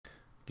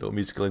Little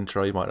musical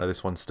intro. You might know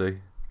this one, Stu.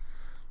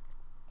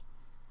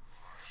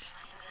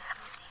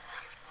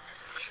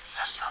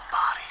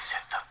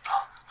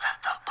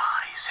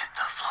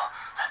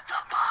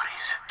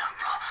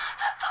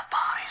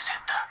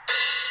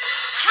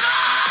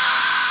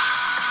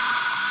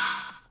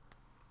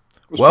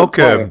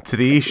 Welcome to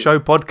the East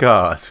Show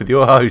podcast with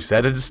your hosts,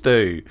 Ed and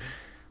Stu.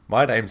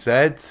 My name's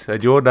Ed,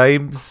 and your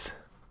name's...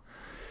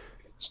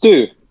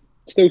 Stu.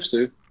 Still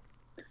Stu.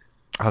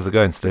 How's it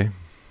going, Stu?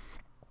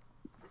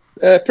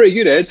 Pretty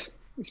good, Ed.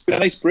 It's been a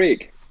nice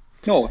break.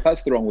 No,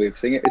 that's the wrong way of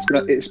saying it.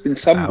 It's been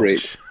some Ouch. break.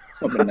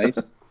 It's not been nice.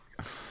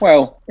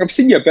 Well, I've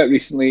seen you a bit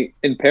recently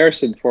in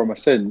person for my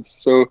sins.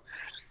 So,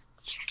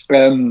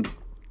 but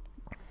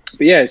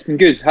yeah, it's been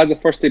good. Had the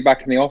first day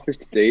back in the office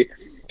today.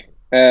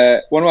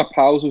 One of my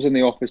pals was in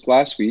the office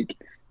last week.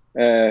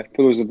 For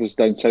those of us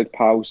down south,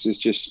 pals is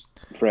just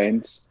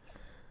friends.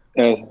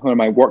 One of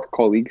my work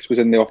colleagues was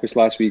in the office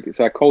last week.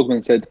 So I called him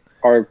and said,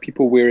 are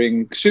people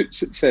wearing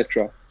suits,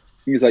 etc.?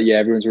 He was like, yeah,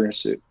 everyone's wearing a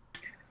suit.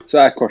 So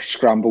I, of course,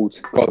 scrambled,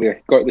 got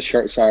the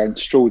shirts ironed,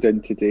 strolled in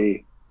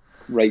today,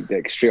 right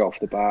dick, straight off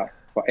the bat.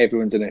 But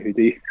everyone's in a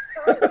hoodie.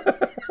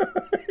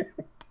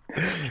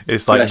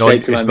 It's like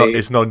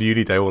it's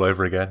non-uni day all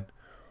over again.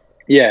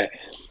 Yeah.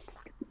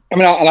 I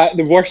mean,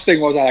 the worst thing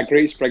was I had a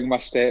great spring my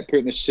step,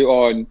 putting the suit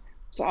on. I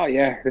was like, oh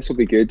yeah, this will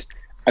be good.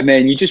 And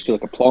then you just feel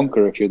like a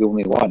plonker if you're the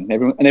only one.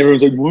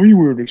 Everyone's like, why are you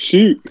wearing a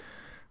suit?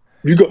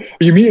 Are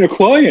you meeting a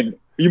client?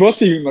 You must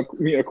be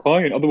meeting a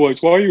client.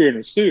 Otherwise, why are you wearing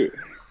a suit?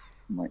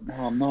 I'm like, no,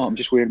 I'm not. I'm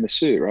just wearing the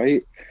suit,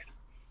 right?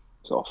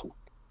 It's awful.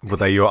 Were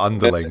they your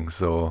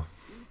underlings or?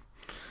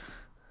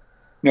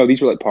 No,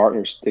 these were like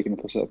partners taking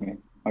the piss out of me,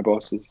 my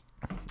bosses.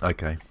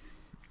 Okay.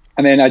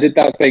 And then I did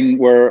that thing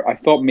where I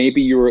thought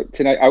maybe you were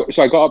tonight.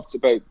 So I got up to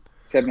about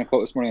 7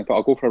 o'clock this morning. I thought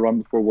I'll go for a run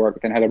before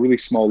work. Then had a really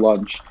small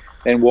lunch.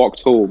 Then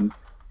walked home.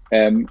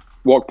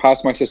 Walked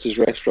past my sister's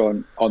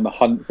restaurant on the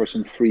hunt for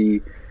some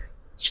free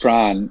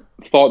Scran.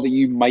 Thought that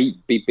you might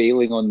be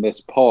bailing on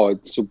this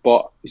pod, so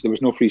there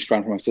was no free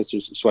Scran for my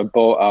sisters. So I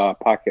bought a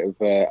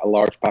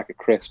large pack of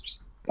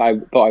crisps. I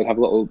thought I'd have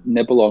a little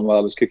nibble on while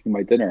I was cooking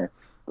my dinner.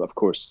 But of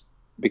course,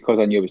 because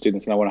I knew I was doing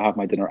this and I want to have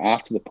my dinner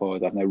after the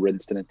pod, I've now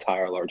rinsed an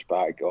entire large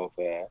bag of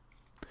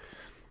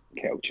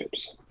kettle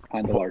chips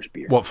and a large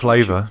beer. What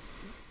flavour?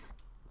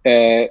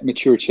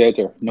 Mature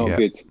cheddar. Not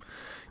good.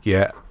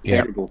 Yeah.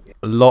 Terrible.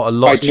 A lot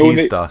of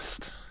cheese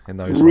dust in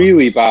those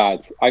really ones.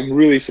 Bad. I'm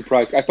really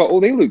surprised. I thought,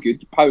 oh, they look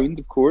good. Pound,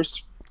 of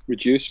course,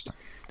 reduced.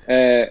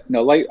 I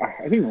don't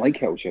even like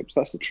kettle chips.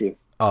 That's the truth.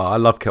 Oh, I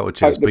love kettle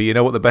chips, but you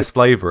know what the best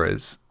flavour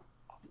is?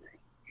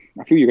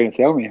 I feel you're going to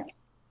tell me.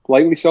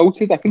 Lightly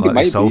salted? I think it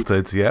might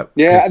salted, be. Yep.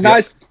 Yeah, and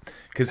that's...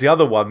 Because the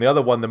other one,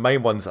 the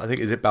main ones, I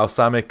think, is it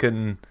balsamic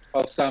and...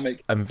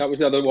 Balsamic. That was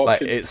the other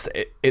option.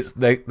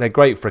 Like, they're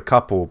great for a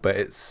couple, but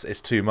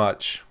it's too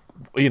much,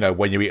 you know,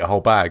 when you eat a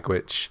whole bag,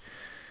 which...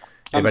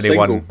 If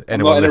anyone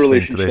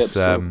listening to this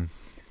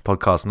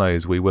podcast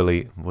knows, we will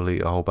eat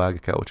a whole bag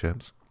of kettle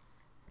chips.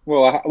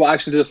 Well,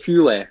 actually, there's a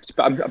few left,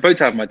 but I'm about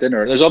to have my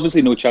dinner. There's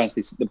obviously no chance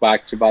the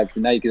bag survives the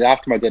night, because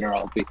after my dinner,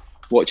 I'll be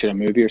watching a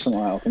movie or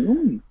something. I'll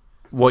think,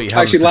 What are you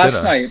having actually, for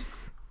last dinner?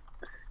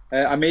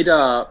 night, I made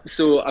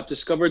so I've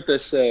discovered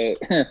this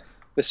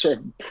this sort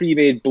of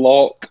pre-made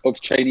block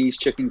of Chinese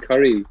chicken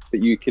curry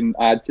that you can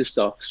add to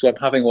stuff. So I'm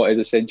having what is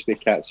essentially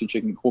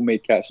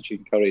homemade katsu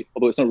chicken curry,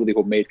 although it's not really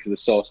homemade because the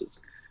sauce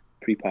is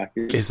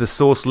pre-packaged. Is the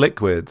sauce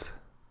liquid?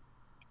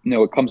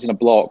 No, it comes in a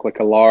block, like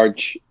a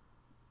large...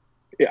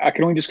 I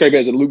can only describe it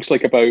as it looks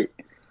like about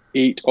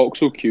 8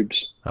 OXO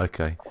cubes.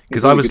 Okay.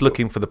 Because I was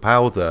looking for the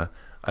powder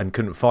and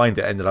couldn't find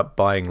it. Ended up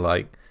buying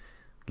like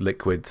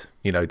liquid,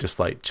 you know,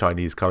 just like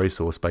Chinese curry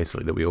sauce,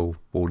 basically, that we all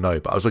know.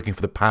 But I was looking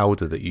for the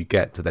powder that you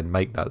get to then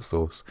make that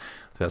sauce.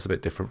 So that's a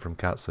bit different from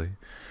katsu.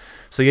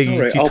 So yeah,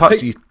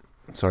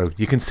 Sorry,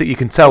 you can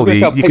tell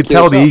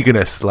the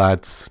eagerness,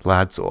 lads,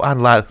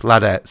 and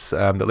ladettes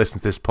that listen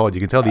to this pod.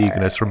 You can tell the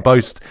eagerness from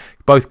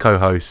both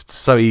co-hosts.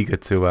 So eager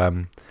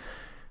to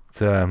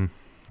tell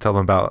them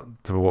about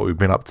what we've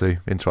been up to,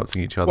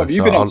 interrupting each other.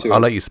 So I'll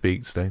let you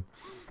speak, Steve.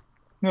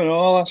 No,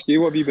 I'll ask you.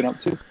 What have you been up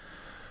to?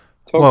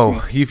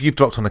 You've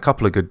dropped on a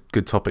couple of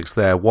good topics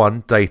there.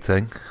 One,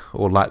 dating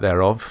or lack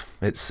thereof.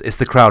 It's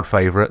the crowd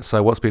favourite.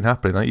 So what's been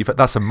happening?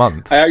 That's a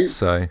month. I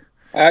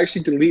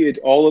actually deleted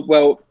all of...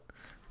 Well,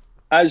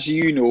 as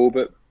you know,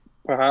 but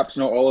perhaps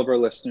not all of our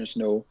listeners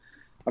know,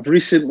 I've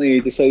recently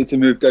decided to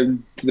move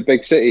down to the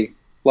big city,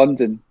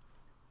 London,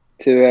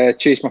 to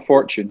chase my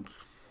fortune.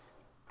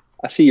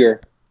 I see you're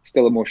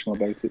still emotional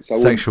about it. So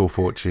sexual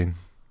fortune.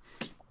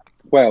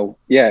 Well,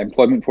 yeah,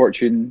 employment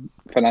fortune,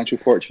 financial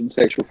fortune,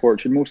 sexual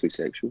fortune, mostly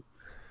sexual.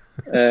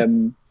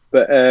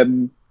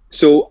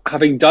 So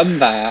having done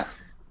that,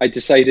 I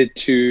decided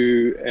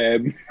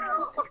to...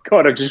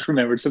 God, I just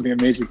remembered something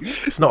amazing.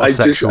 It's not a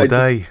sexual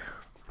day.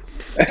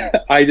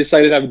 I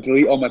decided I would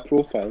delete all my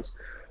profiles.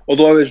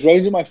 Although I was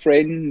round at my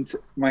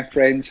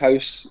friend's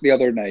house the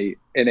other night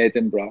in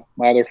Edinburgh,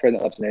 my other friend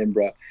that lives in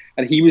Edinburgh,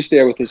 and he was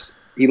there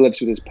he lives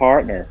with his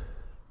partner.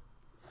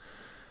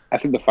 I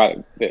think the fact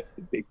that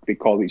they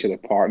call each other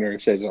partner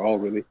says it all,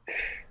 really.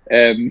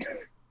 Um,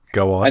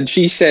 Go on. and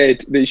she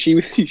said that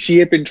she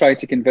had been trying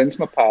to convince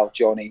my pal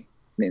Johnny,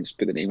 names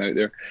put the name out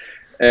there,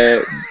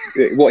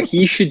 what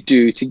he should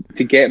do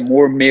to get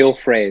more male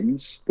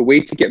friends. The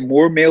way to get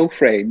more male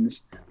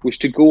friends was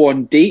to go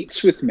on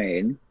dates with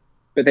men,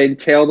 but then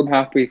tell them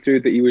halfway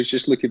through that he was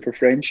just looking for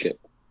friendship.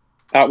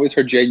 That was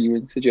her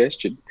genuine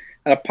suggestion.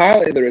 And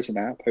apparently there is an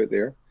app out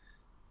there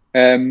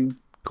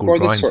for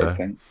this sort of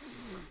thing.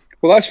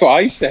 Well, that's what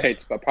I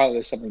said, but apparently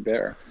there's something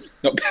better.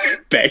 Not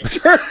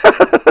better.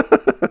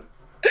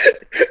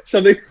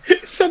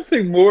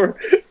 something more.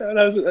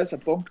 And that's a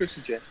bonker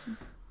suggestion.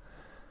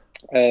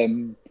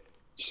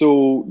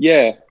 So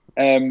yeah.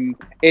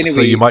 Anyway,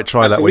 so you might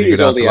try that when you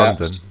go down to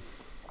London.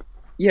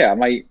 Yeah, I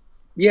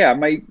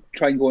might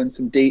try and go on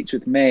some dates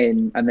with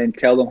men, and then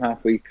tell them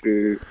halfway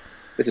through.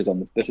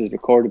 This is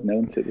recorded now,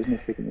 isn't it? There's no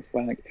taking this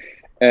back.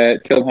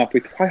 Tell them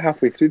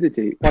halfway through the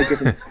date. Why give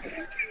them...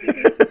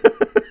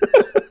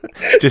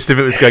 Just if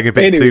it was going a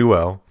bit too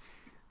well.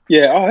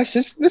 Yeah. Oh, this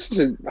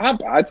isn't that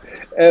bad.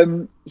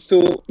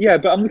 So yeah,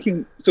 but I'm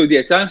looking. So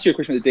yeah, to answer your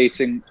question about the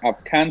dating,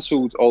 I've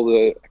cancelled all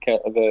the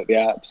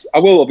apps. I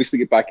will obviously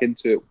get back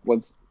into it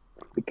once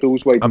the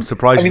pool's wide. I'm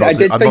surprised. I'm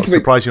not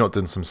surprised you're not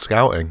doing some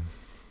scouting.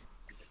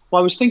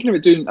 Well, I was thinking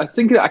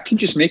I could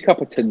just make up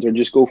a Tinder and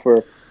just go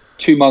for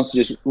 2 months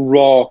of just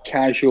raw,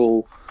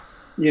 casual,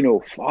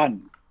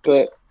 fun.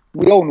 But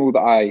we all know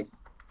that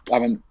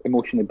I'm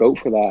emotionally built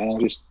for that, and I'll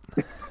just,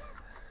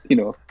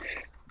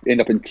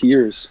 end up in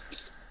tears.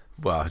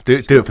 Well, do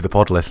it for the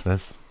pod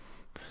listeners.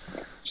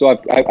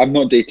 So I'm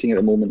not dating at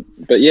the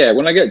moment, but yeah,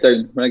 when I get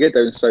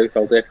down south,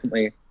 I'll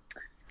definitely,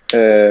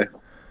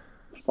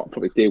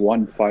 probably day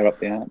one, fire up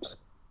the apps.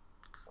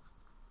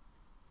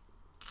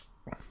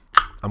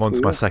 I'm on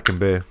to my second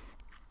beer.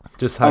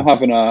 I'm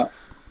having a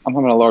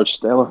large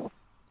Stella.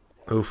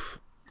 Oof,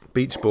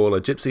 Beach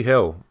Baller, Gypsy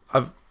Hill.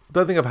 I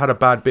don't think I've had a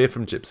bad beer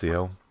from Gypsy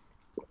Hill.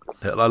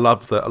 I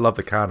love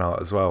the can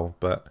art as well,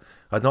 but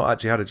I'd not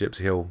actually had a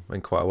Gypsy Hill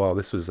in quite a while.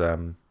 This was I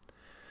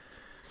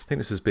think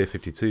this was Beer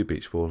 52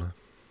 Beach Baller,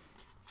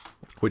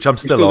 which I'm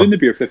still on. In the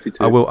Beer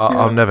 52.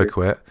 I'll never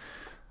quit.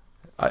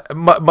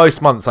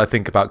 Most months I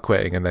think about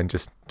quitting and then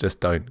just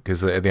don't,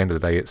 because at the end of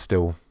the day it's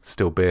still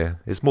beer.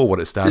 It's more what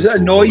it stands for. Does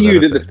it annoy you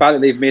that the fact that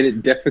they've made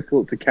it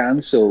difficult to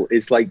cancel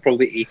is like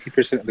probably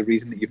 80% of the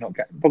reason that you've not,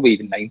 probably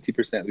even 90%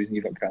 of the reason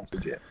you've not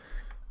cancelled yet?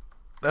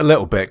 A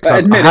little bit.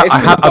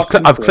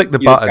 I've clicked the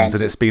buttons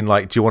and it's been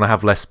like, do you want to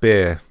have less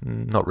beer?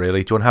 Not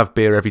really. Do you want to have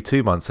beer every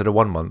 2 months instead of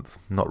 1 month?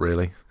 Not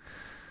really.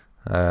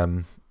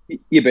 Yeah,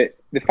 but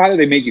the fact that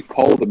they make you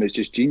call them is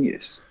just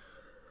genius.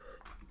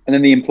 And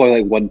then they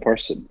employ like one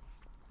person.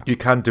 You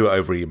can do it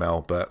over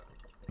email, but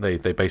they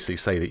basically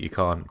say that you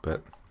can't.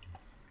 But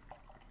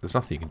there's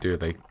nothing you can do if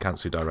they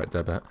cancel your direct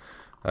debit.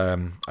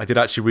 I did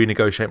actually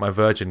renegotiate my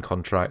Virgin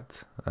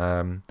contract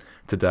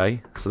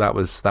today, so that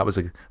was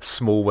a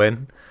small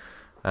win.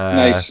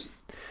 Nice.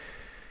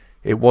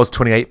 It was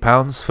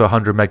 £28 for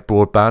 100 meg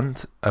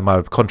broadband, and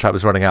my contract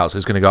was running out, so it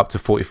was going to go up to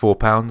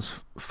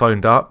 £44.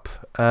 Phoned up,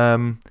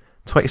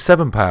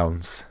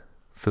 £27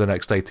 for the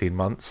next 18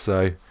 months.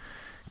 So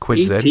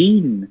quids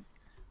 18. In.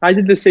 I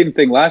did the same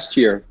thing last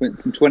year.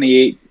 Went from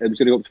 28, it was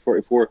going to go up to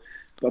 44.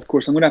 But of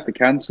course, I'm going to have to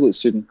cancel it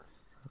soon.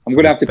 I'm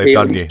going to have to pay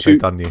I'm going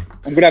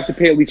to have to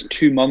pay at least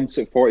 2 months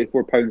at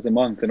 £44 a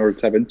month in order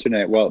to have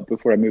internet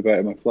before I move out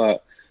of my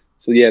flat.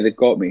 So yeah, they've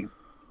got me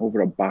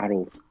over a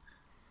barrel.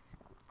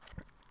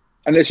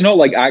 And it's not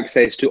like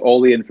access to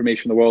all the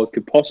information in the world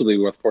could possibly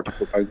be worth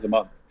 £44 a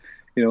month.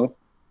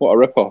 What a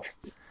rip-off.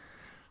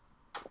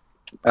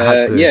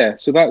 Yeah,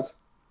 so that's...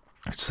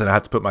 So I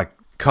had to put my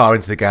car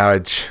into the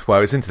garage. Well,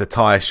 it was into the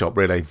tyre shop,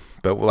 really.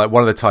 But like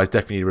one of the tyres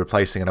definitely needed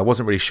replacing, and I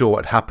wasn't really sure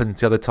what had happened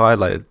to the other tyre.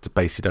 Like,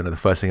 basically don't know the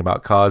first thing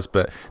about cars,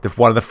 but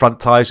one of the front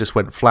tyres just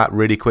went flat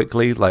really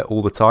quickly, like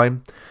all the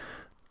time.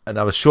 And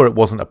I was sure it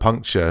wasn't a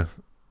puncture,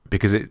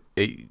 because it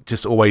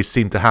just always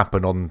seemed to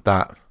happen on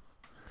that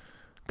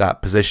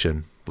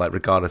position, like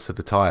regardless of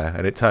the tyre.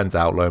 And it turns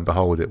out, lo and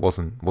behold, it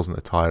wasn't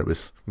a tyre. It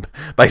was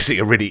basically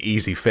a really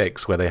easy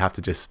fix where they have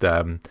to just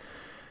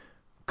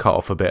cut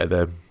off a bit of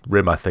the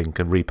rim, I think,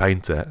 and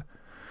repaint it.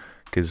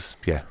 Because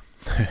I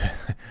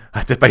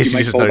had to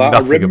basically just know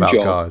nothing about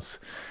cars.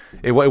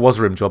 It was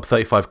a rim job,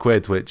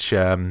 £35, which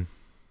when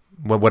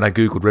I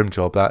googled rim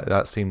job,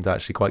 that seemed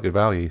actually quite good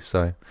value.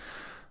 So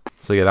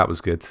yeah, that was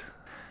good.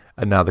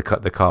 And now the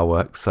car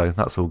works, so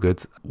that's all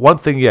good. One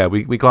thing,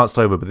 we glanced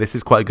over, but this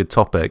is quite a good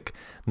topic.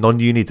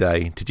 Non-uni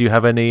day. Did you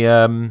have any?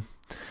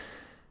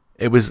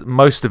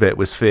 Most of it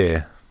was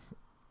fear.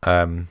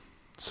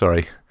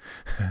 Sorry.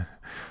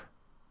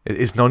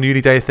 Is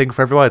non-uni day a thing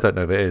for everyone? I don't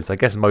know if it is. I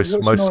guess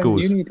most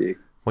schools.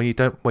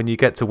 When you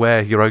get to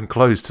wear your own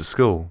clothes to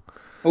school.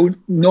 Oh,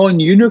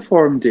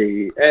 non-uniform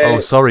day.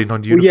 Sorry,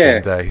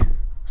 non-uniform day.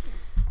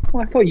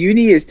 Well, I thought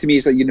uni is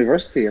like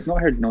university. I've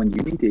not heard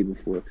non-uni day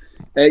before.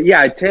 I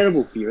had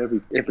terrible fear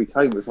every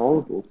time. It was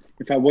horrible.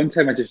 In fact, one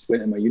time I just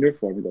went in my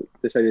uniform and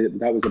decided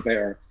that was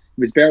it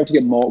was better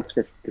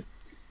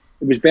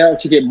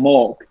to get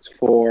mocked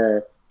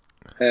for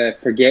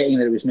forgetting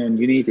that it was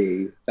non-uni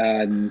day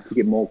than to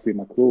get mocked with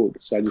my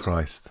clothes. So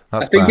Christ, I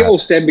that's think bad. it all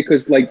stemmed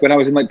because like when I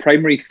was in like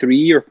primary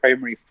 3 or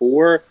primary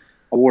 4,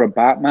 I wore a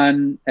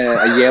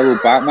yellow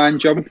Batman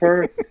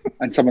jumper,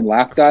 and someone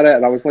laughed at it,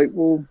 and I was like,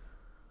 well,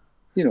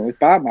 it's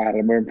Batman,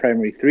 and we're in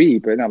primary 3,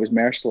 but that was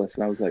merciless,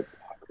 and I was like,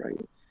 fuck, right,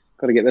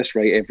 got to get this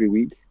right every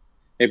week,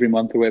 every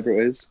month, or whatever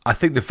it is. I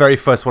think the very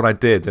first one I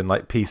did in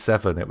like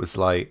P7, it was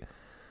like,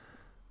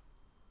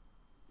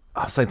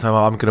 I was saying to her,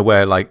 I'm going to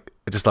wear like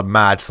just a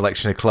mad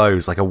selection of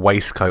clothes, like a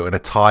waistcoat and a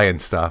tie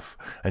and stuff.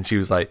 And she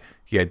was like,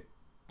 yeah,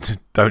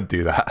 don't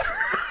do that.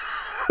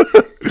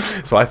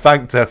 So I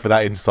thanked her for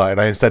that insight,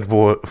 and I instead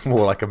wore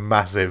like a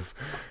massive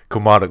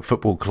Kilmarnock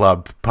Football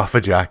Club puffer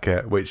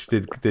jacket, which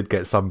did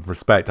get some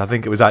respect. I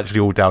think it was actually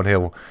all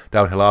downhill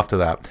after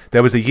that.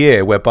 There was a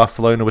year where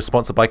Barcelona was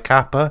sponsored by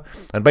Kappa,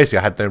 and basically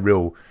I had no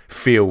real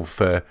feel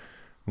for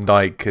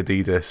Nike,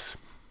 Adidas,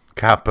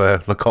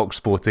 Kappa, Lecoq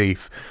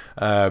Sportif,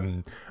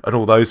 and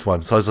all those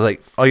ones. So I was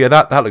like, oh yeah,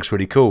 that looks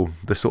really cool,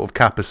 the sort of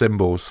Kappa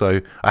symbols.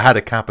 So I had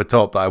a Kappa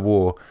top that I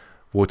wore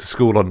to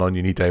school on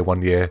non-uni day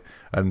one year,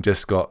 and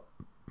just got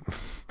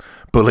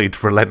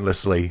bullied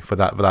relentlessly for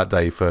that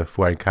day for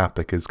wearing Kappa,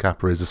 because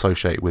Kappa is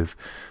associated with,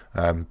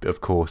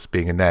 of course,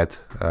 being a Ned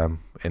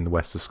in the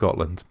west of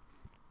Scotland.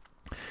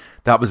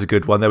 That was a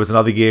good one. There was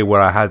another year where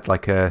I had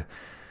like an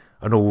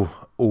all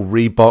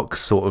Reebok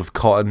sort of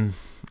cotton.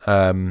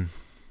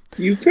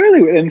 You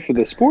fairly went in for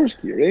the sports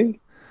gear, eh?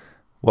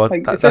 Well,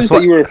 like, that's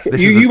what what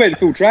you went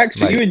full track.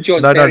 So you and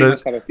John no.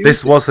 must have a few.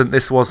 This wasn't.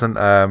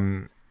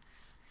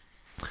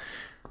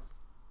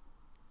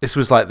 This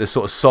was like the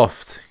sort of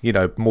soft,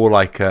 more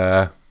like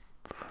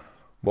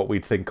what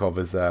we'd think of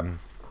as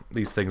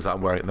these things that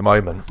I'm wearing at the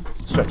moment,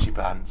 stretchy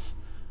pants,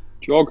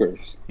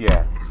 joggers.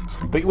 Yeah,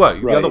 but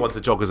the other ones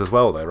are joggers as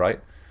well, though, right?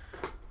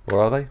 Or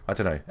are they? I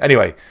don't know.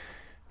 Anyway,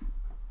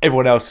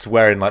 everyone else is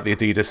wearing like the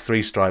Adidas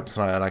 3 stripes,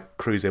 and I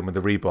cruise in with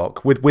the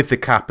Reebok with the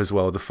cap as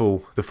well, the full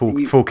kit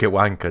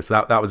wanker.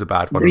 So that was a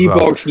bad one.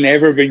 Reebok's as well.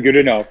 Never been good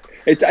enough.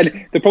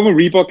 And the problem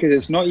with Reebok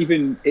is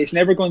it's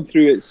never gone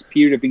through its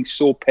period of being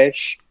so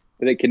pish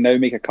that it can now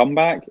make a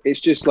comeback.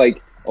 It's just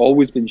like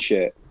always been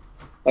shit.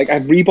 Like,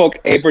 have Reebok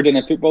ever done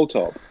a football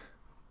top?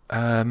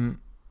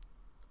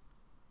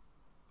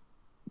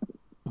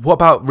 What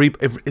about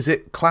is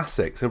it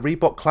classics? Are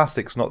Reebok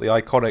classics not the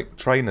iconic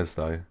trainers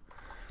though?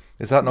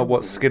 Is that not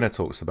what Skinner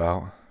talks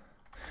about?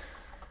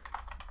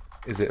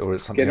 Is it, or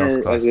is something Skinner,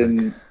 else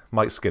classic?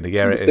 Mike Skinner,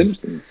 yeah, it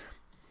Simpsons.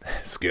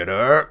 is.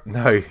 Skinner,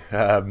 no,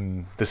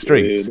 the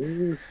Streets.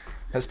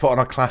 Let's put on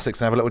our classics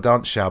and have a little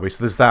dance, shall we?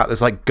 So there's that.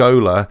 There's like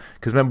Gola,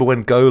 because remember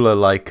when Gola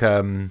like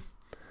man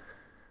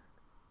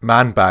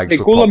bags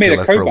were Gola made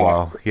popular a for a comeback.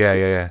 while.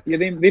 Yeah. Yeah,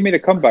 they made a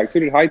comeback. So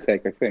did High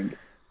Tech, I think.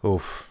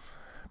 Oof,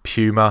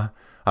 Puma.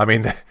 I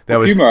mean, there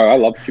was Puma. I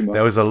love Puma.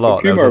 There was a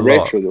lot. Puma there was a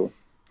retro lot. though.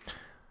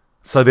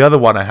 So the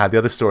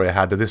other story I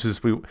had,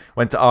 we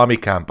went to army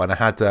camp and I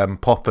had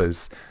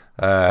poppers,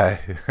 not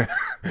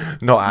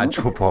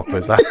actual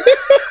poppers.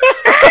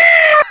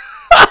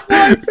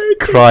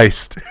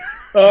 Christ.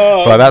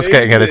 Oh, but that's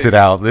getting edited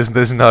out.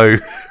 There's no.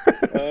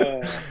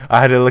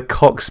 I had a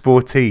Lecoq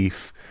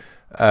Sportif,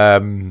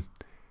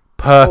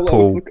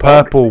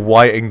 purple,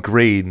 white, and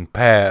green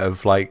pair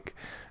of like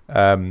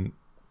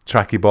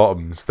tracky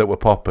bottoms that were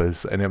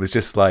poppers, and it was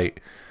just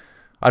like,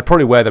 I'd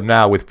probably wear them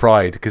now with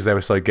pride because they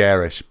were so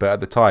garish. But at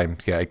the time,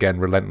 yeah, again,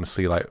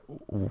 relentlessly like,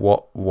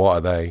 what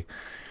are they?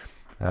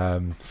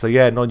 So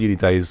yeah, non-uni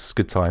days,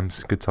 good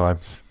times.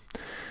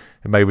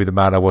 It made me the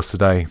man I was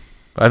today.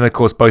 And of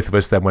course, both of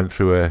us then went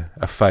through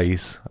a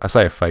phase. I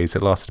say a phase,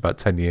 it lasted about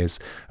 10 years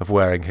of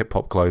wearing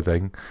hip-hop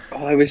clothing.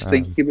 Oh, I was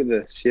thinking about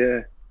this,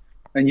 yeah.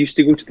 And used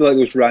to go to like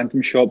those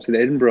random shops in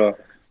Edinburgh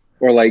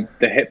or like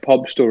the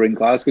hip-hop store in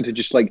Glasgow to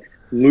just like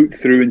look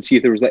through and see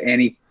if there was like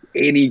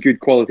any good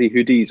quality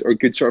hoodies or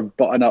good sort of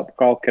button-up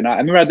Carl Kanai. I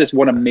remember I had this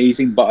one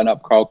amazing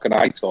button-up Carl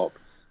Kanai top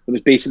that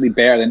was basically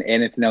better than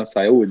anything else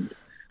I owned.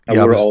 I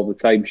wore it all the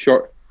time.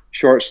 Short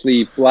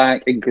sleeve,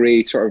 black and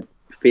grey, sort of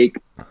fake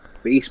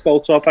baseball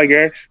top, I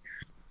guess.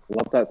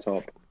 Love that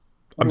top.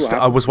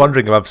 I was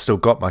wondering if I've still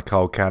got my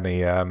Carl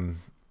Canny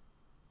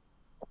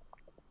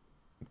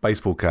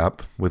baseball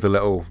cap with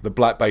the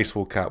black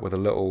baseball cap with a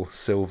little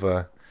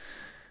silver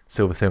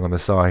thing on the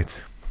side.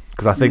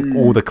 Because I think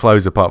all the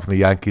clothes apart from the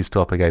Yankees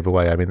top I gave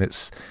away. I mean,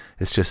 it's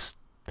just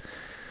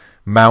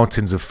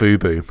mountains of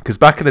FUBU. Because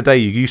back in the day,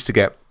 you used to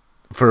get,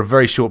 for a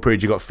very short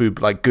period, you got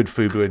FUBU, like good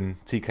FUBU in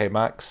TK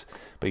Maxx.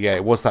 But yeah,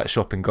 it was that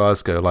shop in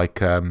Glasgow, like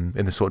in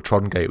the sort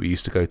of Trongate we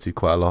used to go to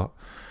quite a lot.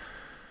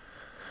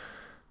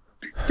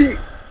 Good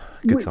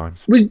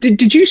times.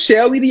 Did you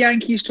sell me the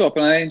Yankees top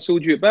and I then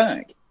sold you it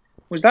back?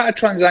 Was that a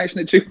transaction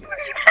that took place?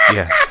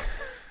 Yeah.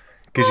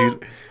 Because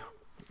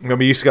when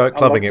we used to go out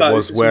clubbing, it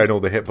was wearing all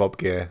the hip-hop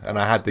gear. And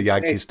I had the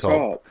Yankees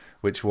top,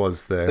 which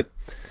was the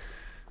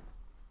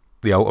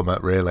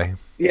ultimate, really.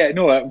 Yeah,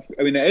 no, I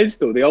mean, it is,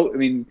 though. The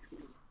ultimate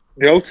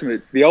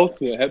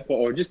hip hop,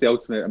 or just the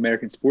ultimate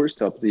American sports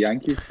top, is the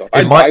Yankees top.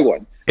 I'd buy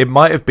one. It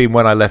might have been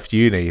when I left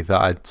uni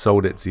that I'd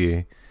sold it to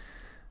you,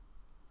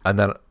 and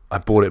then I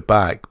bought it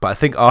back. But I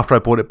think after I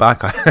bought it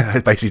back, I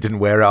basically didn't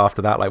wear it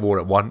after that. Like wore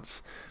it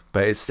once.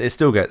 But it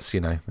still gets,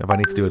 if I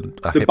need to do a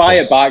to buy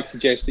it back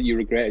suggests that you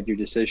regretted your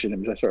decision. It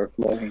was a sort of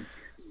longing.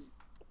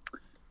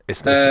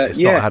 It's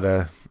not had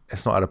a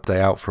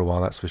day out for a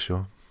while, that's for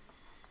sure.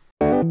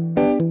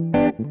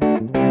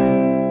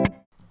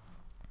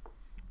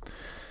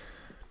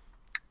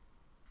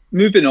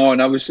 Moving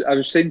on, I was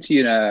saying to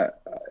you in a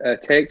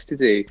text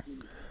today.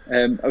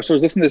 So I was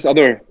listening to this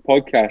other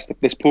podcast,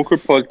 this poker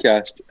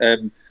podcast,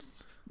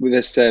 with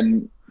this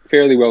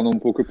fairly well-known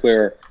poker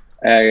player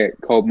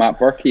called Matt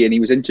Berkey, and he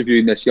was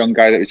interviewing this young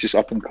guy that was just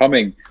up and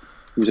coming.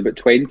 He was about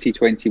 20,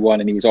 21,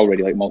 and he was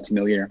already like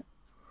multi-millionaire.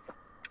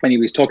 And he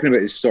was talking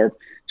about his sort of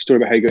story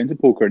about how he got into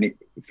poker. And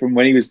from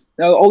when he was,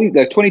 now,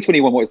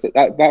 2021, what's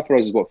that for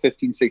us is what,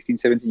 15, 16,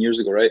 17 years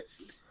ago, right?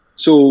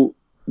 So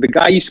the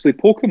guy used to play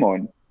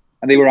Pokemon,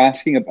 and they were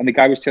asking, and the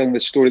guy was telling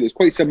this story that was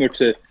quite similar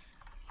to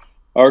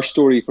our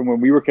story from when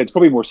we were kids,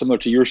 probably more similar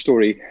to your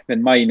story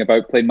than mine,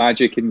 about playing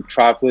Magic and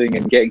traveling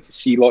and getting to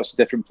see lots of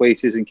different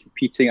places and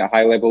competing at a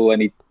high level.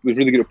 And he was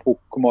really good at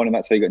Pokemon, and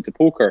that's how he got into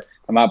poker.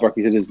 And Matt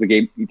Berkey said, the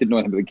game, he didn't know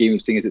anything about the game, he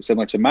was saying, is it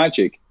similar to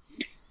Magic?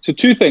 So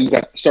two things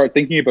I started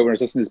thinking about when I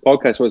was listening to this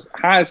podcast was,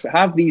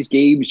 have these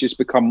games just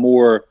become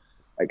more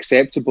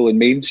acceptable and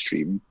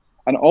mainstream?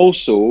 And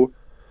also,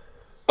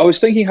 I was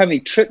thinking how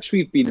many trips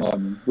we've been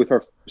on with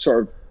our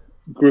sort of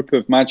group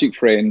of Magic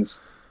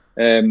friends.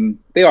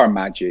 They are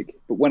Magic,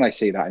 but when I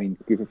say that, I mean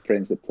a group of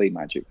friends that play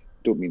Magic.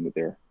 Don't mean that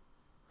they're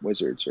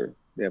wizards or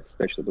they have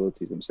special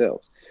abilities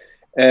themselves.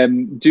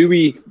 Do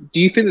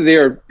you think that they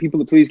are people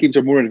that play these games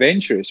are more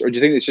adventurous, or do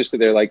you think it's just that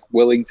they're like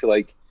willing to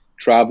like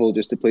travel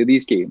just to play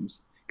these games?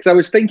 Because I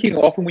was thinking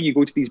often when you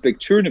go to these big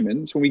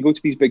tournaments, in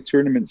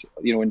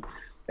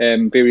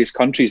various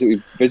countries that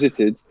we've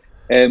visited,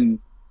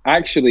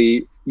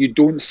 actually you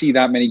don't see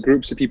that many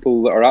groups of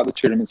people that are at the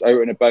tournaments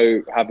out and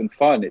about having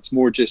fun. It's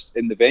more just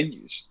in the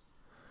venues.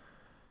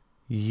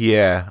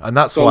 Yeah, and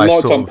that's so why a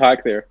lot to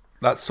unpack there.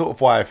 That's sort of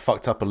why I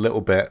fucked up a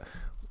little bit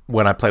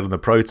when I played on the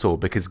Pro Tour,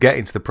 because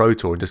getting to the Pro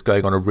Tour and just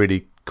going on a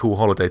really cool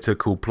holiday to a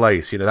cool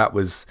place, that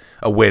was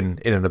a win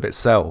in and of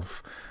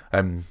itself.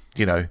 We're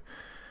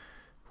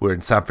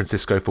in San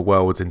Francisco for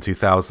Worlds in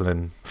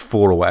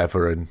 2004 or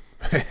whatever, and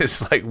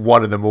it's like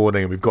 1 a.m.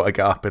 and we've got to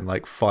get up in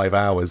like 5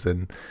 hours,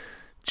 and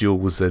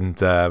Jules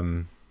and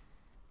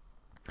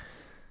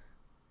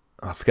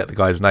I forget the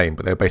guy's name,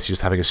 but they were basically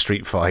just having a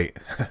street fight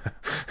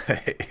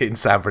in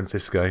San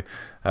Francisco.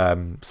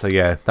 So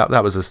yeah,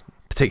 that was a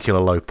particular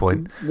low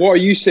point. What are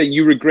you saying?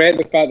 You regret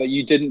the fact that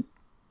you didn't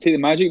take the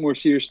Magic more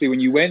seriously when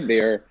you went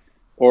there,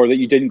 or that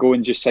you didn't go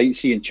and just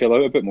sightsee and chill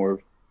out a bit more?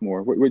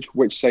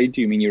 Which side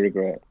do you mean you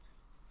regret?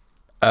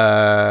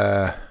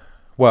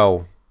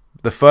 Well,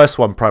 the first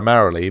one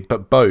primarily,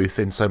 but both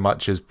in so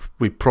much as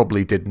we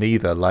probably did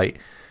neither. Like,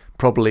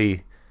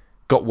 probably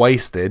got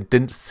wasted,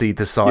 didn't see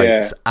the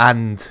sights,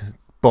 and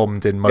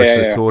bombed in most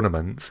of the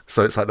tournaments.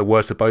 So it's like the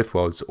worst of both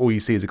worlds. All you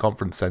see is a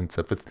conference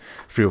centre for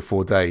 3 or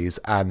 4 days,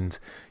 and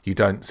you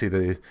don't see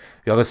the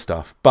other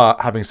stuff.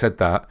 But having said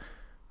that,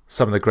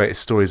 some of the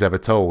greatest stories ever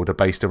told are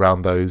based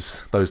around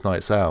those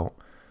nights out.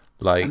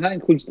 Like, and that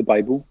includes the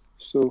Bible.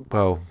 So,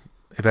 well,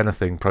 if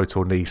anything, Pro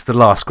Tour Nice, the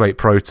last great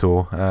Pro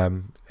Tour,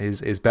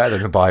 is better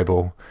than the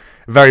Bible.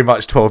 Very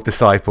much 12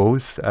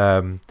 Disciples.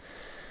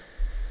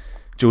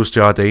 Jules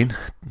Jardine,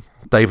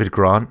 David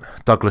Grant,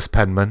 Douglas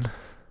Penman.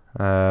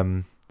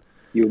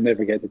 You'll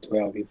never get to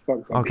 12. You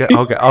fucked up.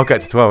 I'll get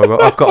to 12.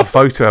 I've got a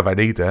photo if I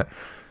need it.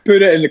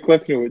 Put it in the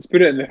cliff notes.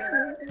 Put it in the.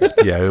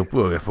 Yeah,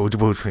 we'll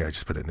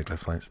just put it in the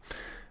cliff notes.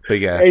 But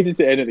yeah, edit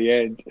it in at the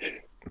end.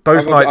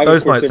 Those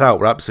nights out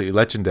were absolutely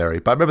legendary.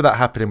 But I remember that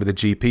happening with the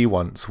GP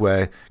once,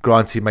 where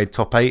Granty made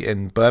top 8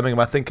 in Birmingham,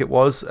 I think it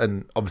was,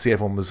 and obviously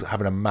everyone was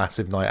having a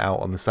massive night out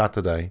on the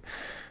Saturday.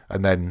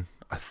 And then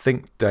I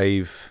think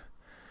Dave,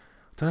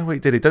 I don't know what he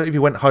did. I don't know if he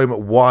went home at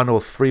 1 or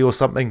 3 or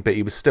something, but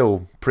he was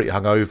still pretty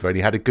hungover, and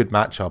he had a good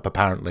matchup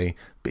apparently,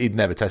 but he'd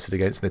never tested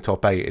against in the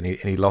top 8, and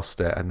he lost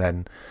it. And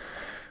then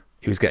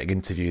he was getting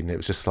interviewed, and it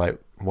was just like,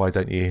 why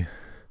don't you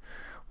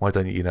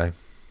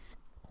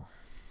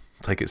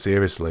take it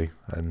seriously?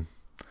 And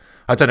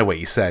I don't know what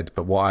he said,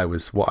 but what I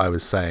was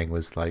saying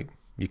was like,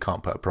 you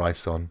can't put a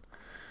price on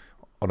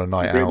a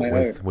night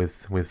out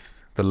with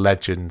the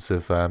legends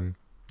of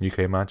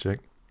UK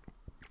Magic.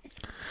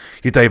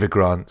 Your David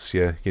Grants,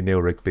 your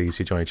Neil Rigbys,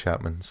 your Johnny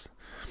Chapmans.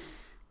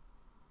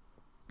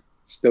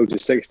 Still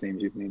just 6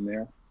 names you've named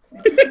there.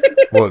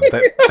 Well,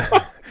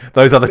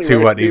 those other 2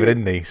 weren't even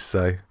in Nice,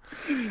 so.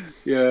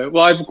 Yeah,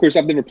 well, I've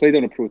never played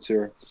on a Pro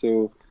Tour,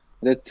 so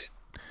that.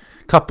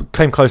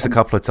 Came close a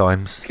couple of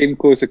times. I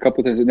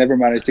never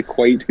managed to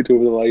quite get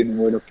over the line and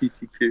win a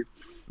PTQ.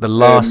 The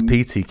last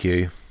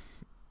PTQ,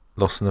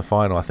 lost in the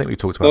final. I think we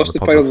talked about lost the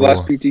final, the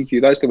last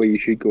PTQ. That's the way you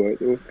should go out,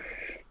 though.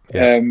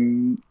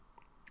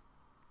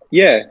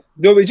 Yeah.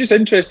 No, it's just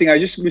interesting. I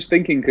just was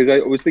thinking, because I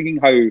was thinking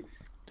how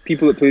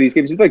people that play these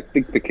games, it's like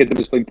the kid that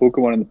was playing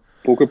Pokemon in the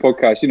poker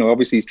podcast.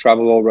 Obviously he's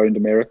travelled all around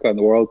America and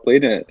the world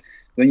playing it.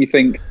 And then you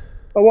think,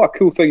 oh, what a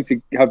cool thing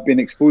to have been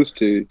exposed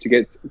to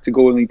get to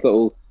go on these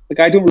little like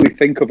I don't really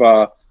think of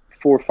a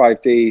 4 or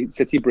 5 day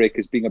city break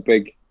as being a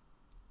big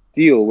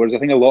deal. Whereas I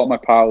think a lot of my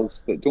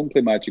pals that don't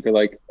play Magic are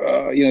like,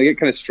 you know, they get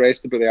kind of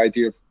stressed about the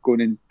idea of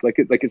going in like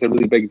it's a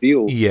really big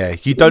deal. Yeah,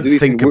 you don't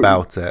think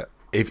about it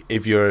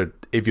if you're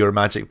a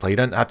Magic player. You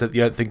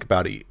don't think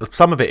about it.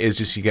 Some of it is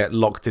just you get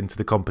locked into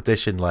the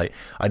competition. Like,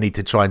 I need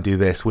to try and do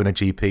this, win a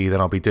GP, then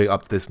I'll be doing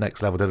up to this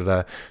next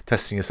level,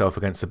 testing yourself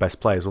against the best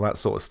players, all that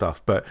sort of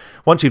stuff. But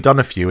once you've done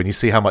a few and you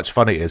see how much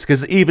fun it is,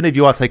 because even if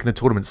you are taking the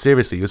tournament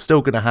seriously, you're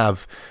still going to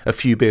have a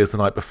few beers the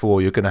night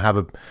before. You're going to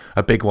have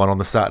a big one on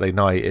the Saturday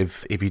night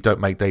if you don't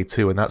make day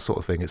 2 and that sort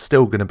of thing. It's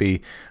still going to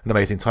be an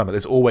amazing time. But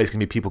there's always going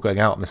to be people going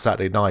out on the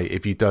Saturday night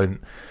if you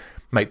don't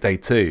make day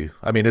 2.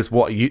 I mean, it's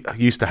what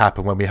used to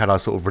happen when we had our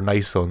sort of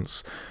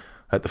renaissance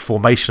at the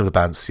formation of the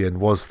Bansian,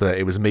 was that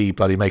it was me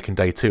bloody making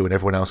day 2 and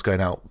everyone else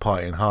going out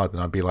partying hard, and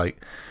I'd be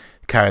like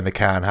carrying the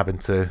can, having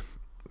to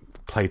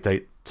play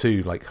day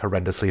 2 like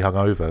horrendously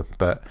hungover.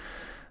 But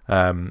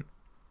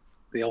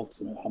the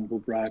ultimate humble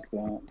brag,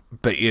 that.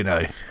 But you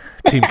know,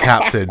 team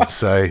captain,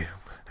 so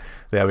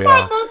there we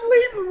are.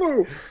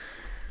 Unbelievable.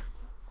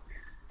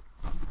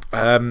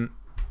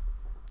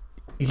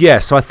 Yeah,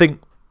 so I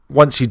think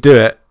once you do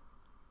it,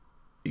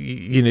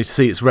 you know,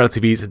 see it's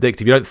relatively easy,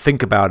 addictive. You don't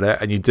think about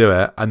it and you do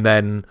it, and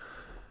then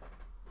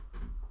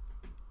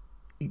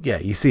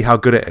you see how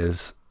good it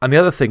is. And the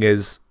other thing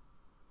is,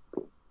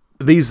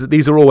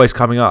 these are always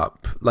coming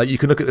up. Like, you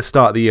can look at the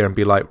start of the year and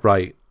be like,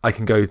 right, I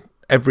can go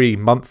every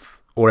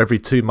month or every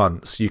 2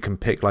 months. You can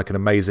pick like an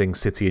amazing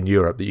city in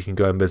Europe that you can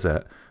go and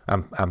visit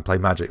and play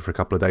Magic for a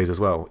couple of days as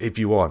well, if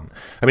you want.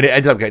 I mean, it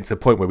ended up getting to the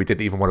point where we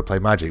didn't even want to play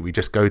Magic. We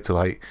just go to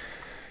like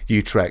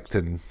Utrecht,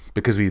 and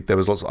because there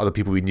was lots of other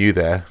people we knew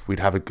there, we'd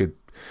have a good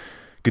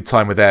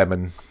time with them,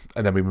 and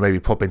then we maybe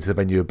pop into the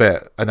venue a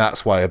bit, and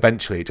that's why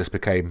eventually it just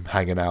became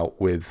hanging out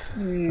with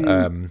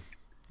the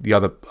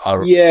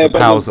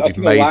pals that we've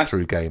made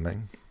through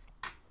gaming.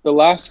 The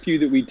last few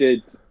that we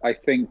did, I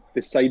think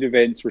the side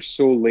events were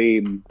so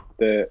lame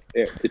that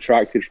it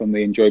detracted from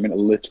the enjoyment a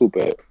little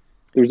bit.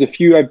 There was a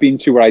few I've been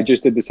to where I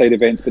just did the side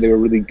events, but they were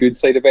really good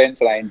side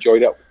events, and I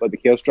enjoyed it, like the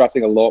Chaos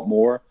Drafting, a lot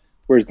more.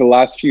 Whereas the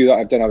last few that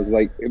I've done, I was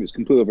like, it was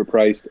completely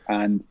overpriced,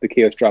 and the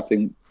Chaos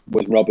Drafting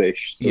was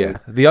rubbish. So. Yeah,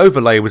 the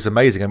overlay was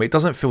amazing. I mean, it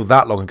doesn't feel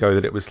that long ago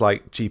that it was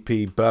like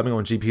GP Birmingham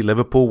and GP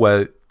Liverpool,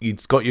 where you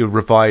got your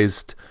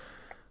revised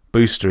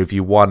booster if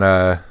you won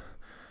a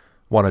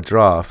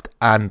draft,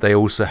 and they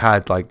also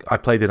had, like, I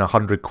played in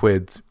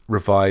 £100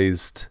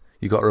 revised.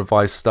 You got a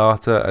revised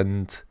starter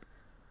and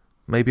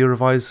maybe a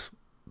revised.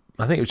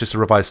 I think it was just a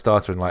revised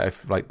starter and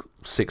like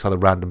 6 other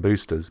random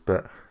boosters,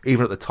 but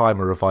even at the time,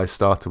 a revised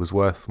starter was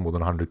worth more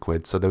than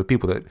 £100. So there were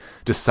people that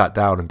just sat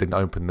down and didn't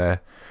open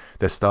their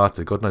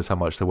starter. God knows how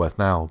much they're worth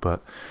now,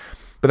 but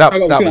that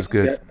was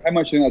good. How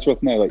much do you think that's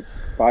worth now? Like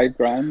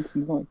 $5,000,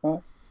 something like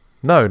that?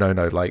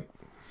 No. Like,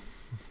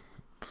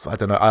 I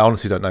don't know. I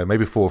honestly don't know.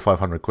 Maybe £400 or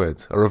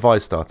 £500. A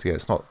revised starter. Yeah,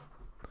 it's not.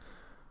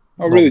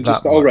 Oh, really?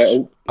 Just all right.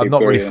 Okay, I'm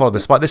not really fond of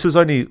this, but this was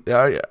only,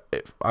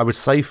 I would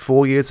say,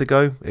 4 years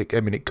ago.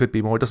 I mean, it could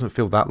be more. It doesn't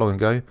feel that long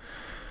ago.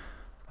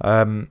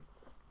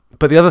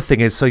 But the other thing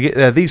is, so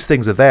these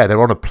things are there.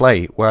 They're on a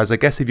plate. Whereas I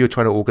guess if you're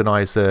trying to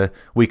organise a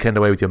weekend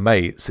away with your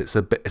mates, it's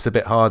a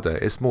bit harder.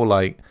 It's more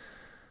like,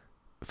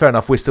 fair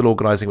enough, we're still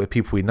organising with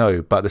people we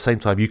know, but at the same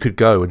time, you could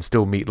go and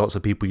still meet lots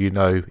of people you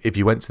know if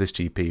you went to this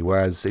GP.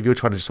 Whereas if you're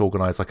trying to just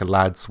organise like a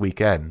lads'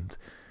 weekend,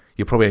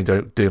 you're probably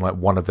only doing like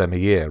one of them a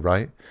year,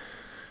 right?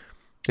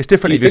 It's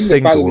different if you're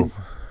single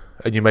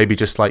and you maybe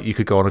just like, you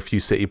could go on a few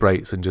city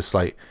breaks and just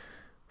like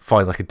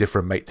find like a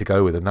different mate to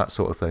go with and that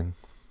sort of thing.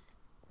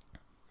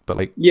 But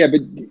like, yeah, but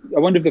I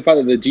wonder if the fact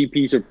that the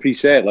GPs are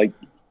preset, like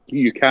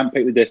you can't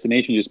pick the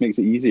destination, just makes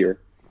it easier.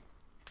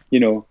 You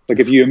know, like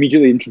if you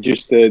immediately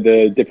introduce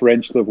the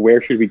differential of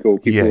where should we go,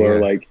 people are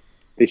like,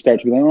 they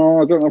start to be like,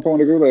 oh, I don't know if I want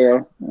to go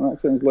there. Oh,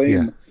 that sounds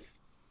lame.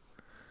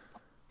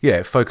 Yeah,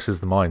 it focuses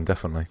the mind,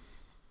 definitely.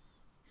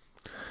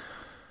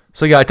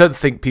 So yeah, I don't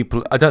think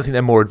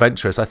they're more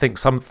adventurous. I think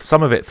some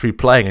of it through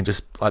playing, and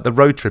just like the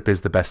road trip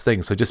is the best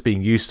thing. So just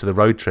being used to the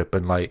road trip,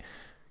 and like,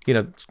 you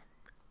know,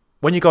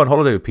 when you go on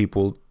holiday with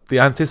people, the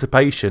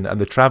anticipation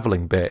and the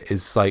traveling bit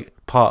is like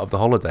part of the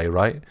holiday,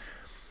 right?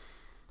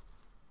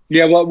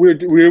 Yeah, well,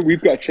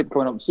 we've got a trip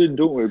coming up soon,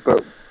 don't we?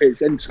 But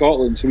it's in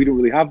Scotland, so we don't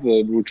really have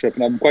the road trip,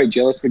 and I'm quite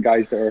jealous of the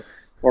guys that are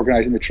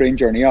organising the train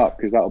journey up,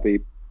 because that'll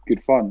be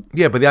good fun.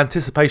 Yeah, but the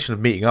anticipation of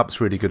meeting up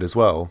is really good as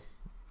well.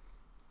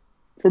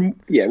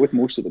 With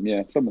most of them,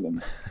 yeah. Some of them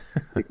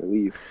take a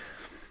leave.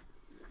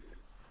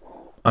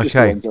 Okay. Just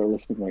the ones that are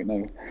listening right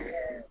now.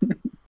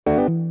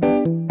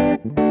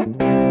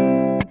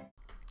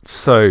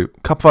 So,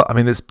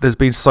 there's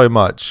been so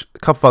much. A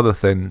couple of other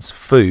things.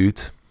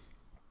 Food.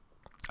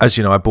 As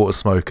you know, I bought a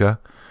smoker.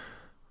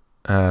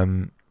 A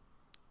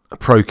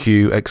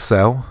ProQ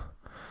XL.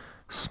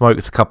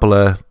 Smoked a couple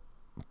of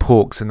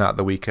porks in that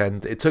the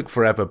weekend. It took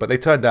forever, but they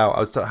turned out.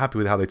 I was happy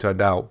with how they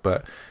turned out,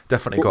 but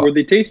definitely Were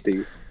they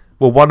tasty?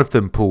 Well, one of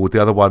them pulled, the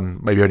other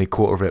one, maybe only a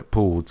quarter of it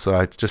pulled, so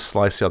I just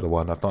sliced the other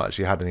one. I've not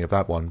actually had any of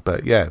that one,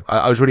 but yeah,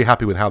 I was really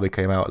happy with how they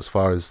came out as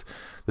far as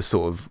the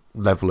sort of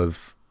level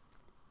of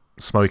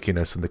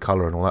smokiness and the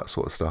colour and all that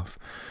sort of stuff.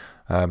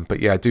 But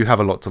yeah, I do have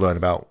a lot to learn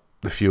about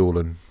the fuel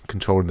and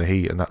controlling the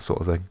heat and that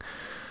sort of thing.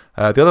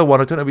 The other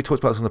one, I don't know if we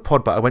talked about this on the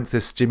pod, but I went to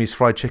this Jimmy's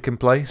Fried Chicken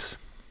place.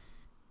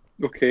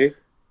 Okay.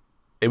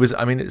 It was,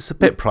 I mean, it's a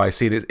bit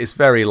pricey. And it's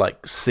very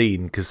like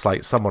seen because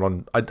like someone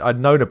on, I'd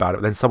known about it,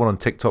 but then someone on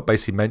TikTok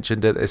basically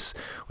mentioned it. This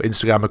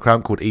Instagram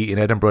account called Eat in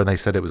Edinburgh, and they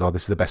said it was, oh,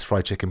 this is the best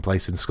fried chicken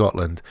place in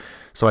Scotland.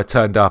 So I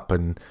turned up,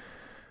 and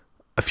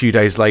a few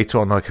days later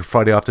on like a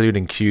Friday afternoon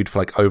and queued for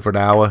like over an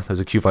hour. There was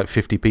a queue of like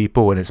 50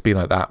 people, and it's been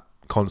like that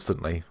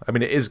constantly. I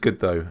mean, it is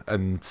good though,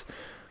 and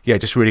yeah,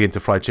 just really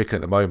into fried chicken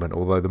at the moment.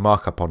 Although the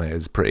markup on it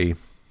is pretty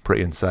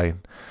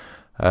insane.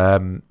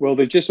 Well,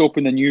 they've just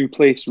opened a new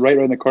place right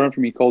around the corner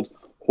from me called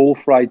Whole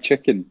Fried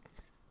Chicken.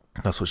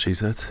 That's what she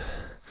said.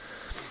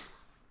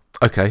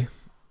 Okay.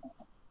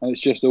 And it's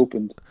just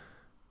opened.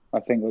 I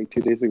think like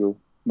 2 days ago,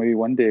 maybe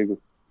 1 day ago.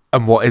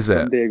 And what is it?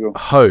 1 day ago.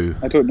 Ho.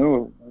 I don't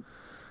know.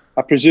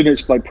 I presume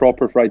it's like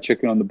proper fried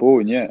chicken on the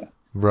bone. Yeah.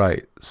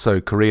 Right.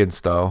 So Korean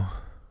style.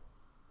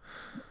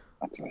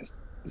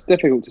 It's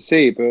difficult to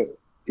say, but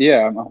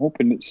yeah, I'm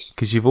hoping it's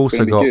because you've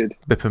also got good.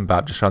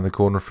 Bibimbap just around the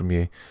corner from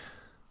you.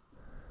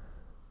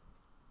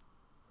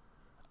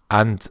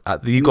 And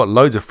you've got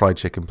loads of fried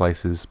chicken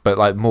places, but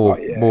like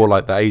more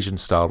like the Asian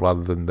style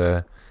rather than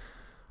the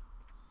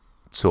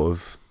sort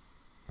of,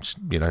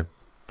 you know,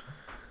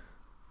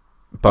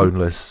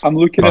 boneless. I'm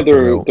looking at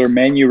their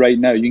menu right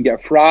now. You can get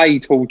a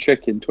fried whole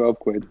chicken, 12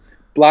 quid.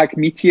 Black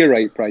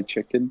meteorite fried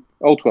chicken,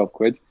 all 12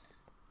 quid.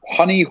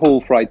 Honey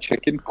whole fried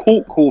chicken,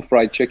 Coke whole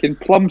fried chicken,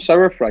 plum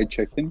sour fried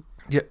chicken.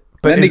 Yeah,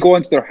 but then they go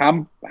into their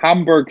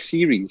Hamburg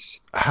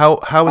series. How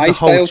is a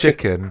whole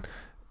chicken?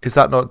 Is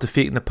that not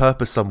defeating the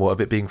purpose somewhat of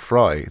it being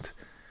fried?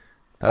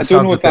 I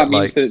don't know if that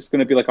means that it's going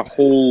to be like a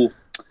whole.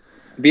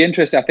 It'd be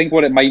interesting. I think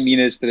what it might mean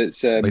is that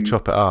it's. They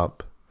chop it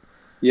up.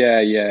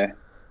 Yeah.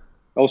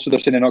 Also, they're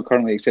saying they're not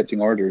currently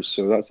accepting orders,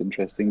 so that's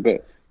interesting.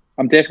 But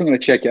I'm definitely going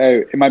to check it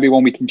out. It might be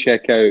one we can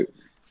check out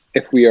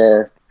if we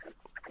are.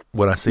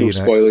 When I see no you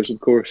spoilers, next. of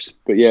course.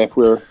 But yeah, if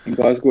we're in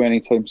Glasgow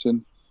anytime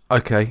soon.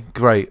 Okay,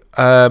 great.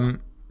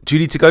 Do you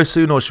need to go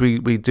soon, or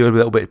should we do a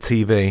little bit of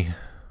TV? You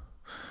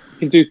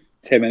can do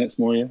 10 minutes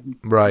more, yeah.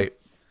 Right.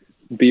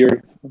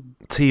 Beer.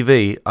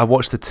 TV. I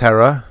watched The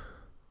Terror.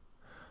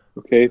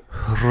 Okay.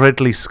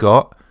 Ridley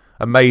Scott.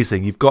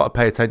 Amazing. You've got to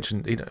pay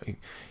attention. You know,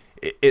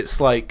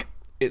 it's like,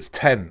 it's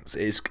tense.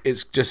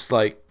 It's just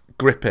like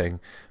gripping.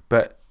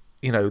 But,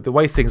 you know, the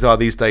way things are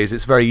these days,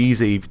 it's very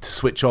easy to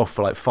switch off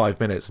for like 5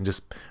 minutes and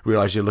just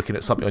realise you're looking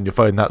at something on your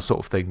phone, that sort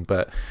of thing.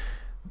 But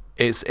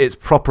it's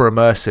proper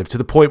immersive to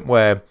the point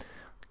where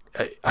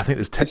I think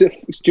there's. Do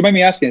you mind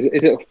me asking?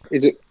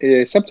 Is it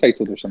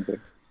subtitled or something?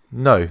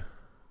 No,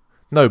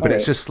 but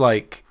it's just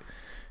like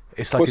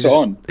it's like what's it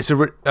on? It's a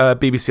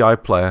BBC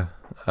iPlayer.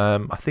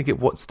 I think it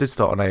did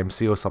start on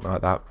AMC or something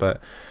like that.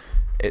 But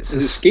is it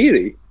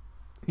scary?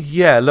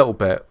 Yeah, a little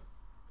bit.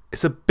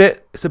 It's a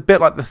bit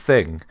like The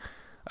Thing,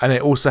 and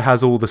it also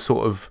has all the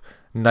sort of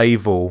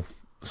naval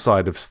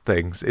side of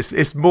things.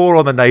 It's more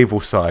on the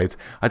naval side.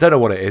 I don't know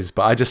what it is,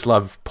 but I just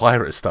love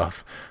pirate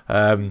stuff.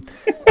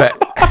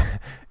 But.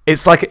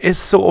 It's like a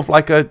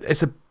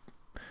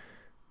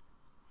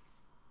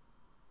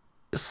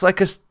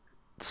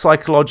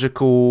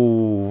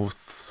psychological,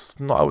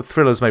 not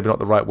thriller's maybe not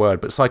the right word,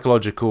 but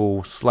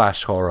psychological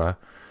 / horror,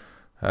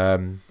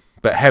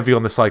 but heavy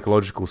on the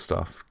psychological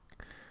stuff.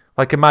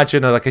 Like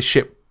imagine a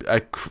ship,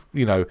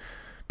 you know,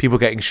 people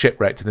getting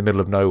shipwrecked in the middle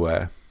of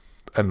nowhere,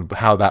 and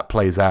how that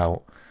plays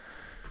out.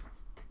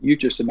 You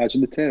just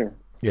imagine The Terror.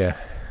 Yeah.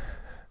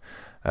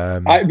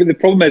 But the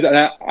problem is, and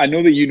I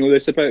know that you know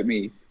this about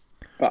me.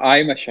 But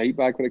I'm a shite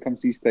bag when it comes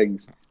to these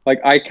things.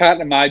 Like, I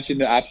can't imagine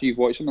that after you've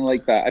watched something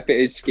like that, if it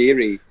is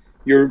scary,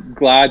 you're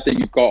glad that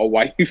you've got a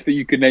wife that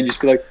you can then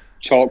just be like,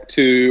 talk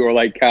to or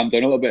like calm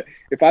down a little bit.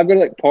 If I've got to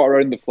like pot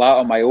around the flat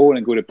on my own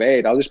and go to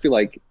bed, I'll just be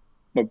like,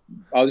 my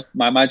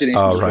imagination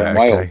is going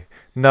wild.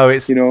 No,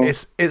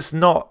 it's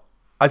not.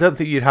 I don't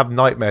think you'd have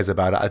nightmares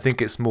about it. I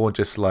think it's more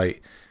just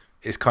like,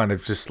 it's kind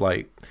of just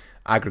like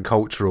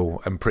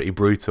agricultural and pretty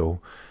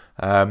brutal.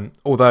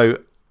 Although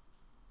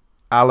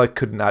Ala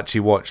couldn't actually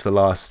watch the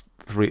last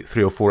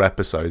three or four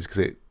episodes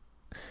because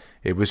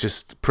it was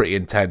just pretty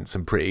intense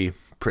and pretty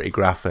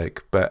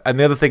graphic. And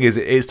the other thing is,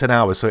 it is 10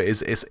 hours, so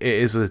it's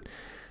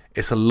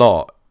a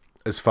lot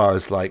as far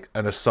as like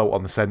an assault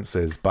on the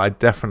senses. But I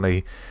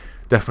definitely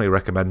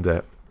recommend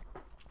it.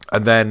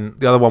 And then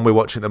the other one we're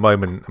watching at the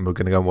moment, and we're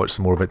going to go and watch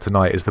some more of it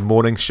tonight, is The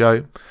Morning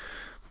Show.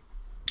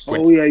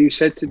 Oh yeah, you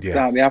said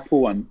that, the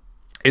Apple one.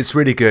 It's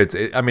really good.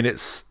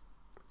 It's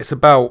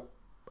about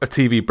a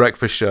TV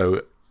breakfast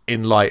show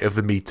in light of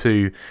the Me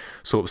Too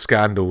sort of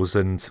scandals,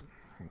 and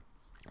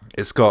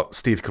it's got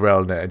Steve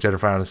Carell in it and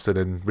Jennifer Aniston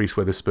and Reese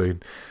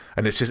Witherspoon,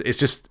 and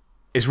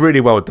it's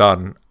really well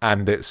done,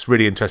 and it's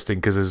really interesting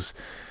because there's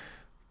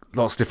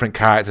lots of different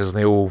characters and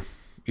they all,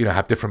 you know,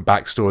 have different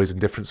backstories and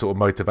different sort of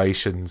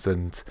motivations,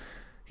 and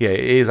yeah,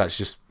 it is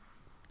actually just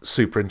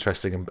super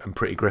interesting and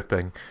pretty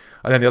gripping.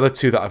 And then the other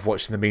two that I've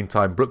watched in the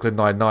meantime, Brooklyn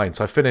Nine-Nine.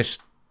 So I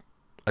finished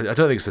I don't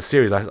think it's a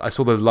series. I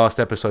saw the last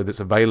episode that's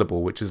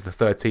available, which is the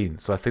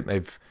 13th. So I think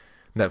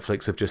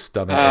Netflix have just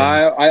done it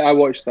I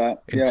watched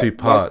that in two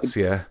parts.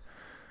 Yeah.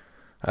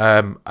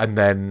 And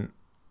then,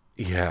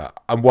 yeah,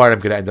 I'm worried I'm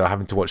going to end up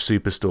having to watch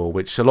Superstore,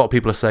 which a lot of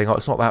people are saying, oh,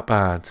 it's not that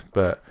bad.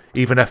 But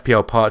even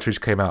FPL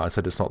Partridge came out and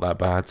said it's not that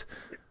bad.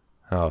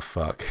 Oh,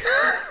 fuck.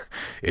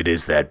 It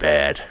is that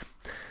bad.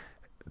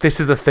 This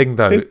is the thing,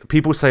 though.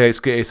 People say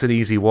it's an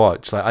easy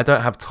watch. Like, I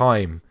don't have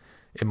time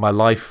in my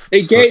life.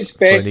 It gets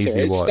better. For an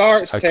easy watch.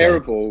 It starts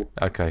terrible.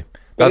 Okay.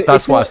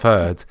 That's what I've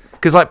heard.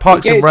 Because like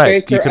Parks and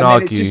Rec, you can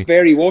argue. It's just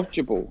very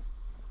watchable.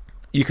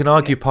 You can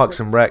argue Parks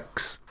and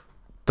Rec's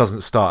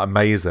doesn't start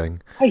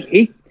amazing. I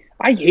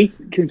hate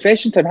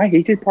confession time. I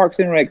hated Parks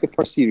and Rec the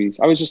first series.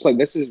 I was just like,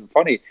 this isn't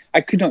funny.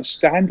 I could not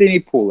stand any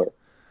Polar.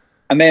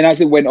 And then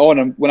as it went on,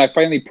 and when I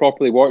finally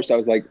properly watched, I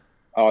was like,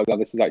 oh, no,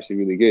 this is actually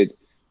really good.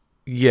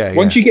 Yeah.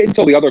 Once you get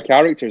into all the other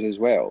characters as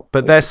well.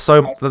 But that's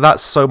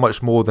so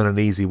much more than an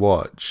easy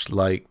watch.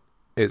 Like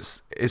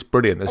it's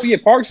brilliant.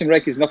 Parks and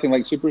Rec is nothing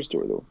like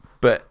Superstore though.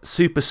 But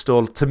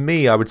Superstore, to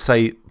me, I would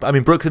say, I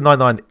mean, Brooklyn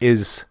Nine-Nine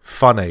is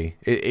funny.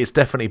 It's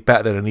definitely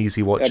better than an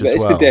easy watch as well.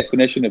 It's the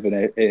definition of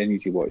an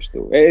easy watch,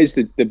 though. It is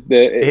it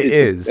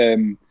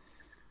is.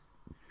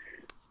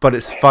 But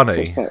it's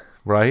funny,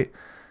 right?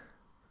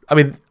 I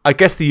mean, I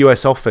guess the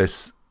US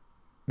Office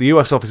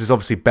is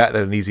obviously better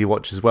than an easy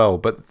watch as well.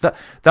 But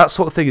that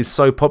sort of thing is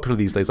so popular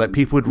these days. Like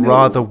people would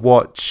rather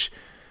watch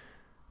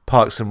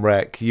Parks and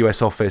Rec,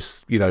 US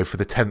Office, for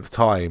the 10th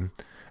time,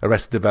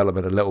 Arrested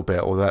Development a little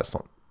bit, or that's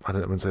not. I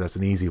don't want to say that's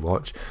an easy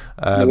watch.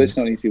 No, it's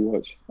not an easy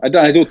watch. I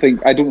don't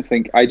think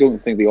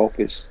The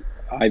Office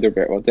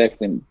either. Well,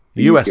 definitely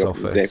US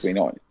Office, definitely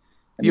not.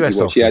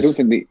 US Office. Yeah,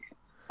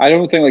 I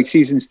don't think like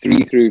seasons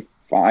 3 through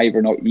 5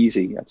 are not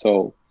easy at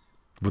all.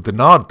 With the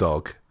Nard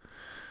dog,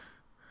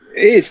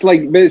 it's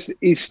like, but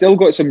he's still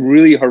got some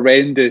really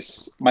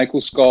horrendous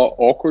Michael Scott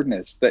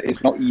awkwardness that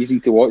is not easy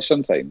to watch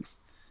sometimes.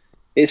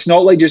 It's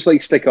not like just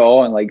like stick it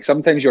on. Like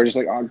sometimes you're just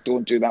like, oh,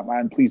 don't do that,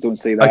 man. Please don't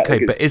say that. Okay,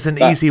 like, but is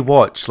an easy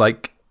watch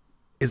like?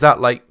 Is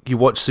that like you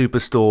watch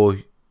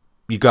Superstore,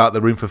 you go out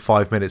the room for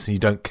 5 minutes and you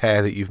don't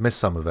care that you've missed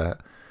some of it?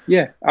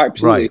 Yeah,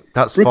 absolutely. Right,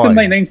 that's Brooklyn fine.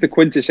 Nine-Nine's the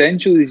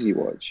quintessential easy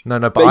watch. No,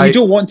 but you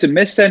don't want to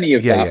miss any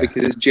of that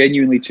because it's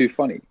genuinely too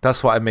funny.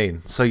 That's what I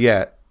mean. So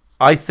yeah,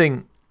 I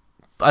think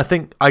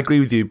I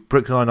agree with you.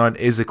 Brooklyn Nine-Nine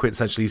is a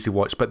quintessential easy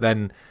watch, but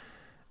then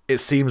it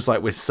seems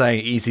like we're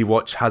saying easy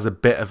watch has a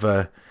bit of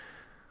a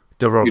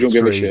derogatory.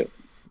 You don't give a shit.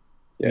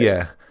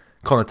 Yeah.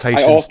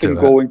 Connotations. I often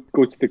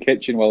go to the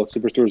kitchen while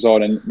Superstore's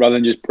on, and rather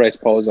than just press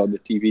pause on the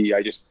TV,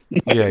 I just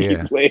keep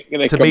playing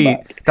and then to come me,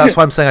 back. That's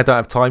why I'm saying I don't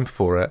have time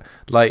for it.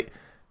 Like,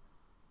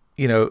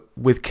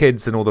 with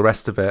kids and all the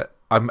rest of it,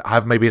 I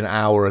have maybe an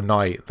hour a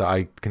night that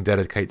I can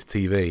dedicate to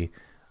TV.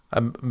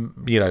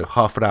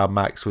 Half an hour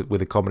max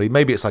with a comedy.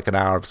 Maybe it's like an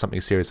hour of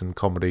something serious and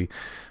comedy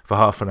for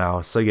half an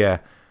hour. So yeah,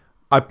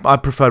 I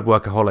preferred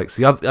Workaholics.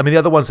 The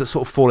other ones that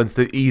sort of fall into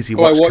the easy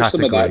watch category. I watched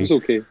some of that. It was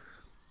okay.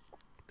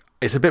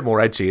 It's a bit more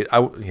edgy.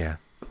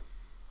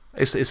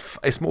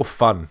 It's more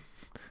fun.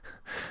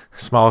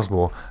 Smiles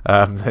more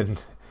than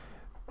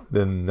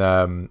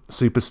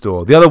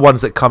Superstore. The other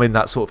ones that come in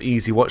that sort of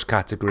easy watch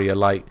category are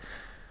like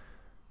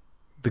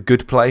The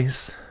Good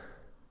Place.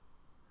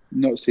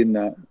 Not seen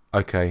that.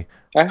 Okay.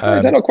 Is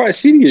that not quite a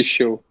serious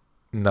show?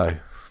 No.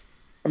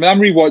 I mean, I'm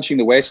rewatching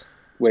The West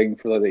Wing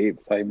for like the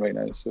 8th time right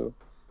now. So.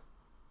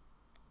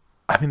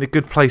 I mean, The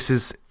Good Place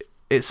is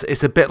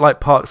it's a bit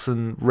like Parks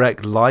and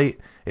Rec light.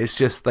 It's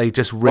just they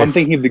just riff. I'm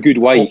thinking of The Good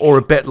Wife, or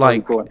a bit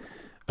like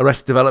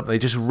Arrested Development. They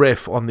just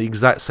riff on the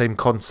exact same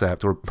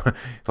concept, or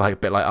like a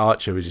bit like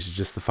Archer, which is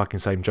just the fucking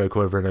same joke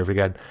over and over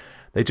again.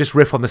 They just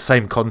riff on the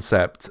same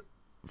concept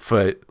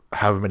for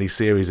however many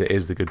series it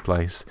is. The Good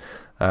Place,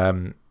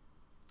 and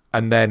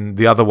then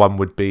the other one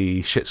would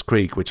be Schitt's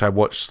Creek, which I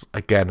watched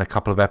again a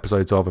couple of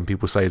episodes of, and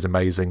people say is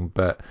amazing,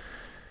 but.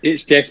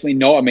 It's definitely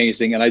not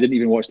amazing, and I didn't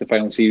even watch the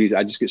final series.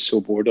 I just get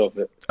so bored of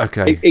it.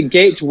 Okay. It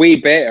gets way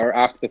better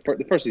after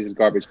the first season is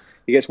garbage.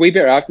 It gets way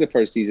better after the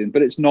first season,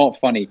 but it's not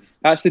funny.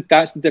 That's the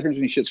difference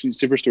between Schitt's Creek and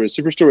Superstore.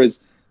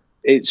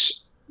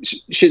 Superstore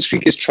Schitt's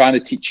Creek is trying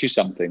to teach you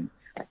something,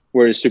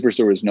 whereas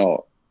Superstore is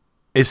not.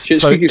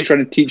 Schitt's Creek is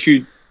trying to teach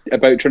you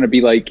about trying to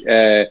be like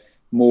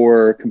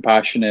more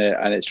compassionate,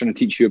 and it's trying to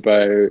teach you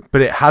about.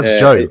 But it has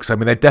jokes. I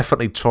mean, they're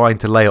definitely trying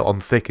to lay it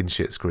on thick in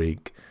Schitt's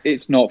Creek.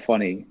 It's not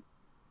funny.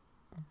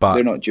 But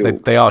they're not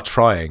jokes. They are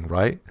trying,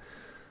 right?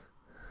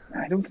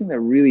 I don't think they're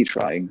really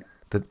trying.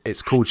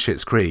 It's called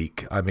Schitt's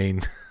Creek. I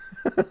mean,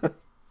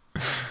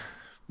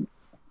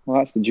 well,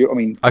 that's the joke. I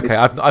mean, okay,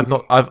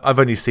 I've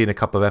only seen a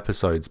couple of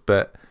episodes,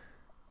 but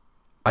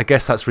I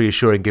guess that's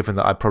reassuring, given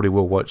that I probably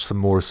will watch some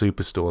more of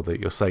Superstore. That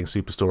you're saying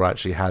Superstore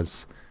actually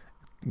has,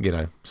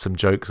 some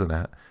jokes in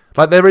it.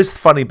 Like there is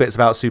funny bits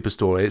about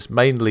Superstore. It's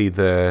mainly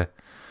the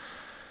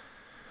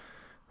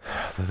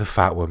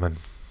fat woman.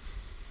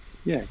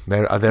 Yeah.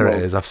 There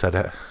it is. I've said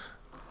it.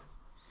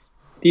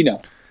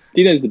 Tina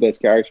is the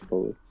best character,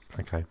 probably.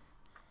 Okay.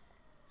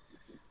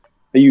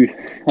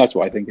 That's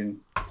what I think.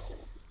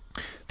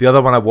 The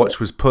other one I watched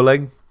was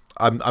Pulling.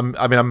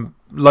 I'm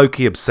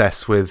low-key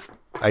obsessed with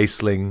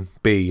Aisling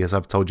B, as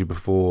I've told you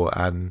before,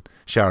 and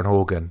Sharon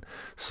Horgan.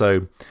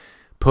 So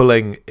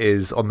Pulling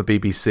is on the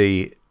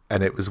BBC,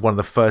 and it was one of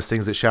the first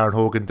things that Sharon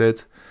Horgan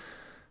did,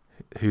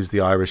 who's the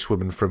Irish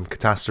woman from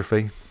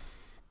Catastrophe.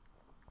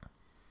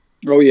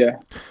 Oh yeah.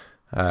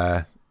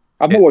 I've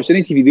not watched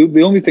any TV.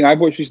 The only thing I've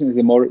watched recently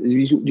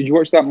is did you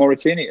watch that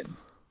Mauritanian,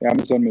 the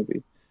Amazon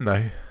movie?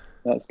 No.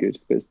 That's good.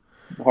 It's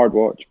a hard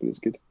watch, but it's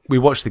good. We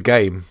watched The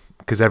Game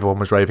because everyone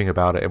was raving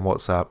about it in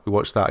WhatsApp. We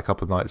watched that a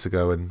couple of nights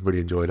ago and really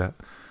enjoyed it.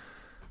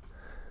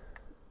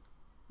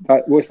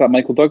 What's that,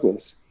 Michael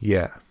Douglas?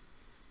 Yeah.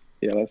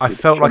 Yeah, that's I good.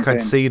 felt like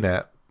I'd seen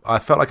it. I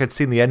felt like I'd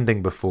seen the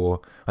ending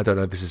before. I don't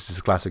know if this is just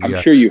a classic.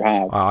 I'm sure you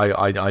have.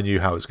 I knew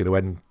how it was going to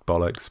end,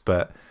 bollocks,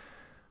 but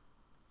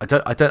I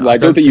don't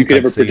think you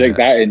could ever predict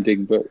that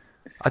ending, but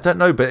I don't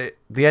know. But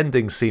the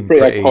ending seemed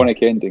pretty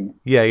iconic ending.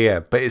 Yeah,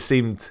 but it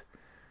seemed.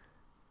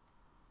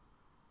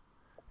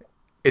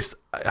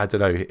 I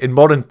don't know. In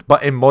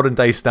modern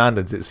day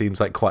standards, it seems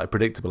like quite a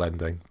predictable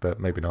ending, but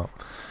maybe not.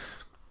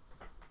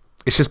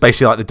 It's just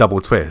basically like the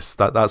double twist.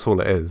 That's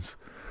all it is.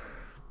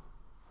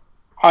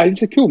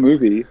 It's a cool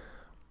movie.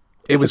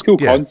 It was a cool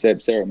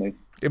concept, certainly.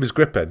 It was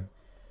gripping.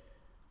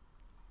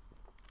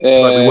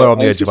 Like we were on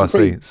the edge of our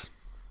seats.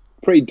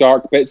 Pretty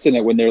dark bits in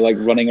it when they're like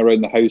running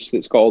around the house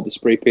that's got all the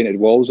spray painted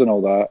walls and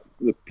all that.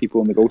 The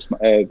people in the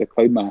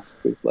cloud mask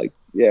is like,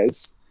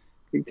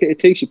 it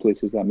takes you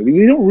places. That movie.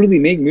 They don't really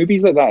make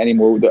movies like that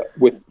anymore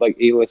with like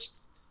A-list,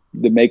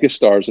 the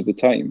megastars of the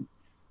time.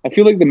 I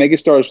feel like the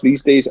megastars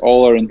these days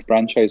all are in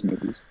franchise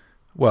movies.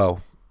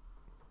 Well,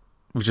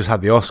 we've just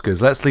had the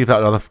Oscars. Let's leave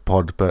that another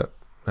pod, but.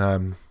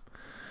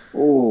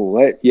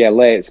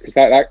 Let's, because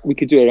that we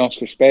could do an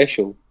Oscar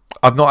special.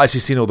 I've not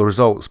actually seen all the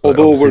results, but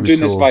although we're doing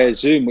this via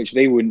Zoom, which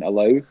they wouldn't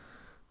allow.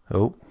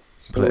 Oh,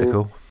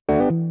 political.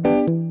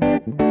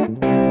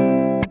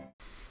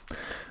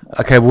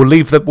 Okay, we'll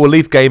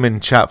leave gaming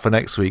chat for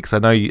next week. Cause I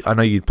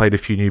know you played a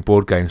few new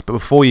board games, but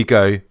before you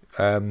go,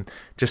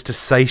 just to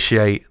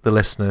satiate the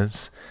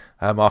listeners,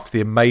 after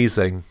the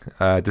amazing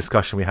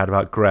discussion we had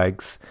about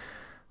Greggs,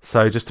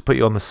 so just to put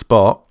you on the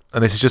spot,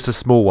 and this is just a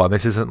small one.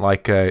 This isn't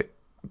like a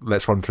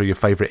let's run through your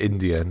favourite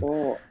Indian.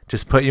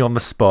 Just putting you on the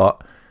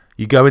spot.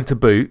 You go into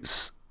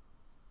Boots.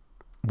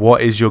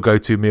 What is your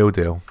go-to meal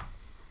deal?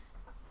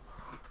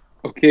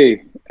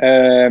 Okay.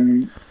 I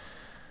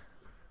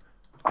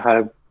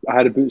had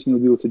a Boots meal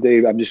deal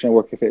today, but I'm just going to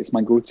work if it's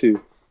my go-to.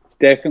 It's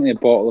definitely a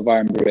bottle of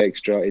Iron Brew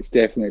Extra. It's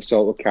definitely a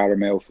salt of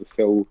caramel for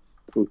Phil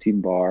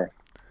protein bar.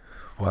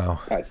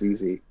 Wow. That's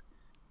easy.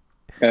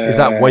 Is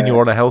that when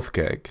you're on a health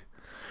kick?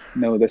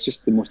 No, that's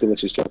just the most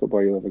delicious chocolate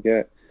bar you'll ever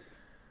get.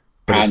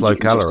 But it's low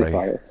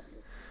calorie.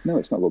 No,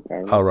 it's not low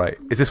calorie. Oh, right.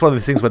 Is this one of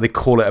the things where they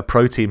call it a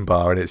protein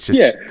bar and it's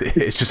just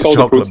it's just a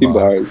chocolate protein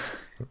bar?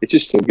 It's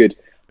just so good.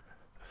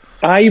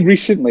 I've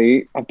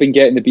been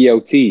getting the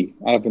BLT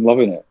and I've been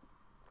loving it.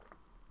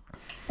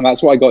 And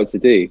that's what I got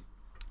today.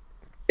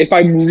 If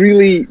I'm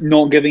really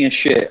not giving a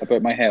shit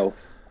about my health,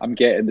 I'm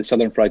getting the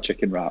Southern Fried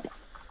Chicken wrap.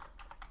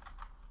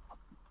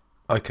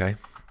 Okay.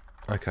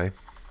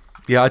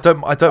 Yeah, I don't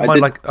mind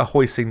like a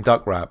hoisin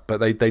duck wrap, but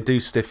they do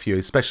stiff you,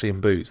 especially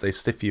in Boots. They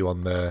stiff you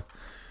on the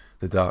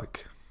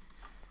duck.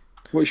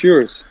 What's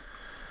yours?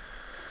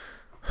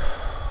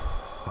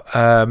 If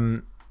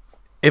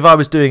I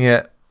was doing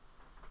it,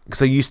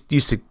 because I used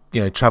to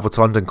travel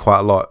to London quite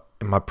a lot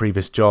in my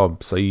previous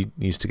job, so you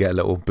used to get a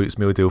little Boots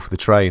meal deal for the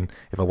train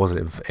if I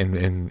wasn't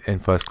in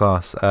first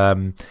class,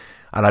 and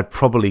I'd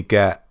probably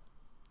get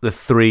the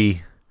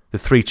three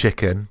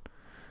chicken.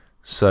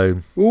 So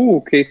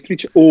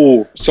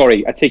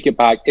sorry, I take it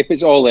back. If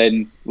it's all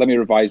in, let me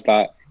revise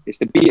that. It's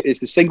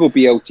the single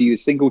BLT, the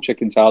single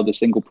chicken salad, the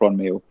single prawn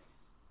meal.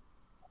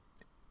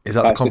 Is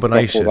that the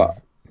combination?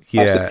 That's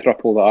the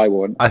thruple that I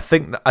want. I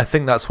think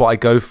that's what I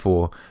go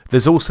for.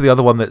 There's also the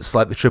other one that's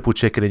like the triple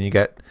chicken, and you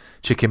get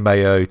chicken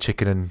mayo,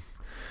 chicken and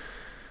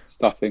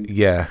stuffing.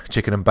 Yeah,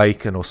 chicken and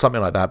bacon or something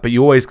like that. But they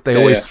always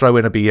throw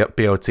in a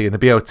BLT, and the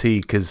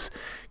BLT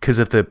because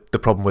of the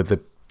problem with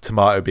the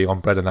tomato being on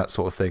bread and that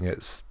sort of thing.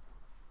 It's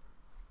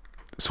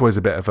always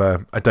a bit of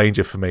a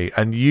danger for me,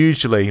 and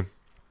usually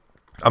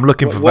I'm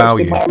looking for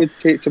value. What's the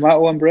matter with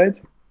tomato on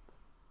bread?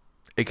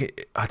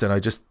 I don't know,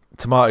 just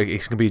tomato.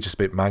 It can be just a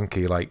bit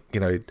manky, like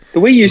The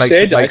way you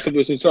said it, I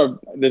thought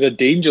there's a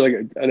danger, like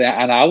an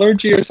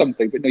allergy or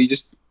something. But no,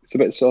 it's a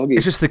bit soggy.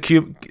 It's just the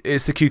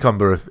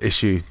cucumber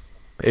issue.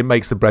 It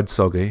makes the bread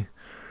soggy.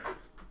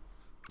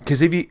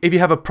 Because if you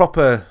have a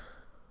proper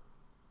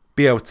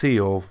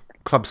BLT or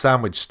club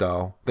sandwich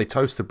style, they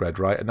toast the bread,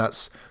 right, and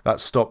that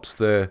stops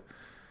the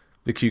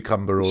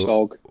cucumber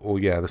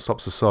that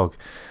stops the sog.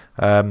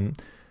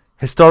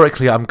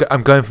 Historically, I'm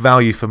going for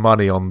value for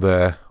money on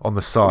the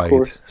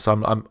side, so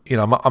I'm up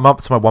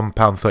to my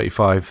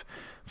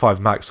 £1.35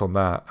 max on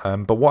that.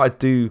 But what I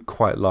do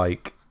quite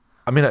like,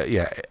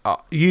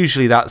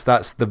 usually that's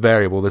the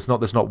variable. There's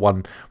not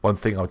one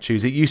thing I'll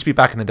choose. It used to be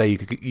back in the day you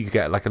could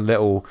get like a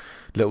little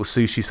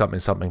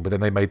sushi something, but then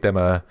they made them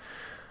a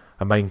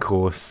main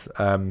course.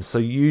 So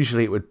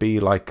usually it would be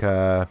like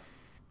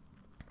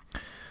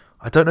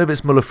I don't know if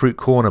it's Muller Fruit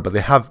Corner, but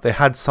they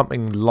had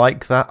something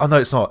like that. Oh no,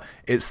 it's not.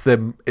 It's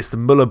the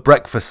Muller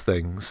breakfast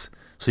things.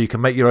 So you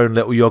can make your own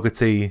little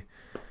yogurty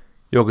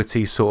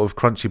sort of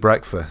crunchy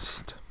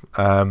breakfast.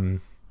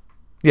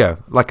 Yeah,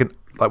 like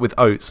with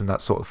oats and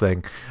that sort of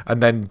thing,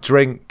 and then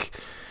drink.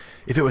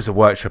 If it was a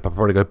work trip, I'd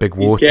probably go big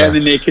water. He's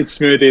getting the naked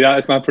smoothie. That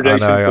is my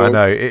prediction. I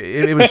know.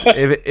 It was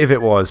if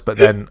it was, but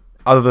then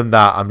other than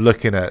that, I'm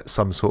looking at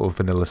some sort of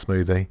vanilla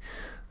smoothie.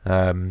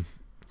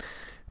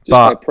 Just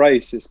by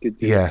price is good.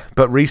 Yeah,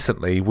 but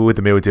recently with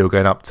the meal deal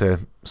going up to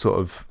sort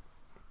of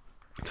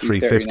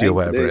 $3.50 or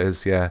whatever it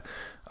is. Yeah,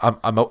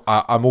 I'm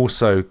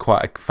also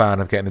quite a fan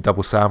of getting the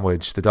double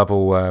sandwich. The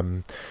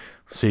double.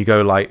 So you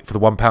go like for the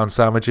 £1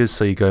 sandwiches.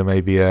 So you go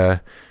maybe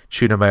a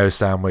tuna mayo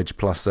sandwich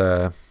plus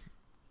a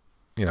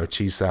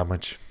cheese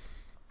sandwich.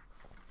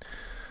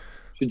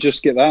 So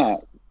just get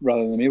that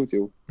rather than the meal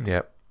deal.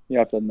 Yeah.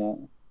 Yeah, I've done that.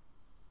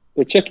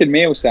 The chicken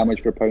mayo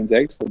sandwich for £1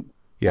 excellent.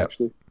 Yeah.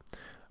 Actually.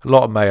 A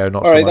lot of mayo,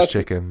 not so much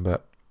chicken,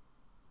 but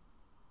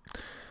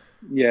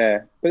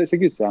yeah, but it's a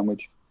good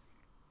sandwich.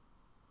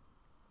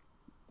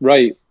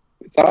 Right,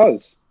 it's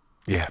us.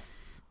 Yeah.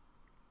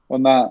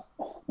 On that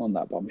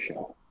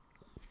bombshell.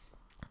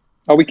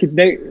 Oh, we could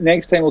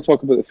next time we'll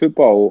talk about the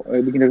football.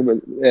 We can talk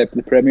about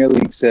the Premier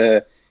League's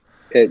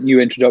new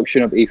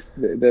introduction of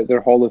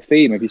their Hall of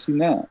Fame. Have you seen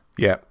that?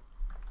 Yeah.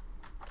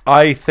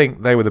 I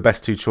think they were the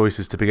best two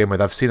choices to begin with.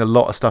 I've seen a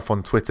lot of stuff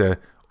on Twitter,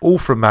 all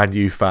from Man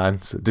U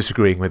fans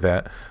disagreeing with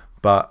it,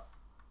 but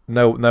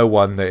no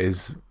one that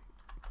is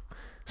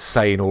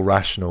sane or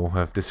rational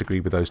have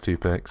disagreed with those two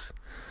picks.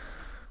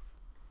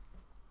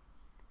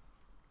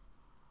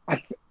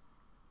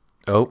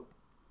 Oh,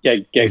 yeah,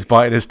 he's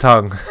biting his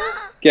tongue.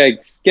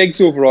 Giggs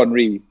over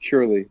Henry,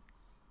 surely.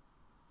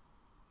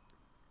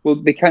 Well,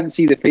 they can't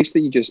see the face that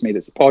you just made.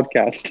 It's a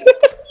podcast.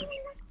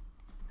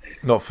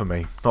 Not for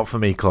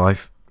me,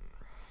 Clive.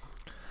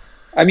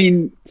 I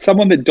mean,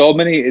 someone that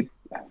dominated.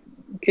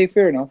 Okay,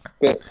 fair enough.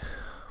 But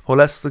well,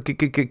 let's give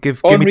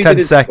me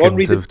 10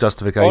 seconds of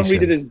justification. Henry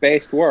did his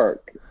best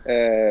work.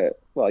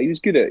 Well, he was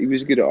good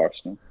at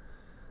Arsenal.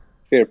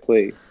 Fair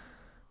play,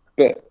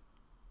 but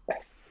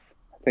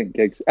I think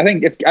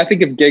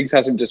if Giggs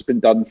hasn't just been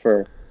done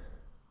for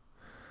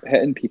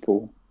hitting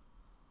people,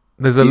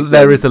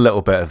 there is a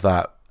little bit of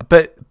that.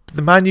 But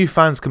the Man U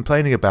fans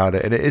complaining about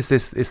it, and it's the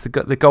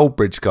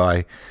Goldbridge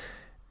guy.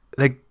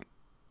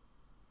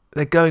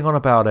 They're going on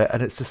about it,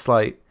 and it's just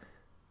like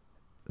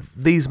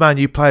these Man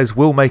U players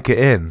will make it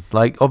in.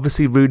 Like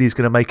obviously Rooney's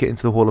going to make it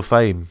into the Hall of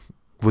Fame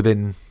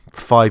within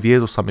 5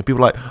 years or something.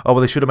 People are like, oh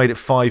well, they should have made it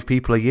 5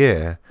 people a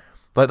year.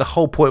 Like the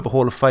whole point of a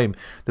Hall of Fame,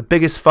 the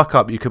biggest fuck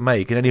up you can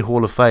make in any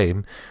Hall of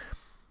Fame,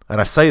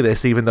 and I say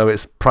this even though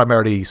it's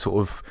primarily sort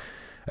of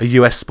a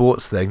US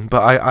sports thing,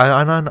 but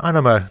I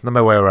know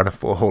my way around a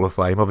Hall of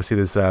Fame. Obviously,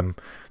 there's the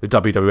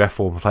WWF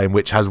Hall of Fame,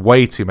 which has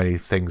way too many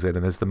things in,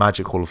 and there's the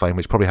Magic Hall of Fame,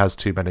 which probably has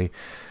too many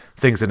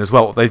things in as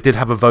well. They did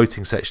have a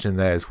voting section in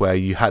there, where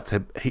you had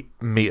to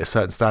meet a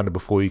certain standard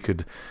before you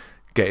could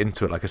get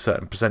into it, like a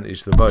certain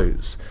percentage of the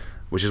votes,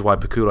 which is why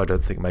Pakula I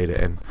don't think made it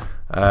in.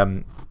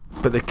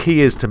 But the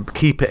key is to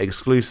keep it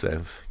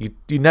exclusive.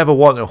 You never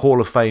want a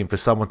Hall of Fame for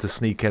someone to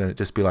sneak in and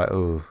just be like,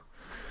 oh.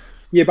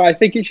 Yeah, but I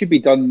think it should be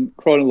done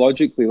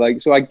chronologically.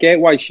 Like, so I get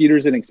why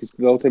Shearer's in it, 'cause he's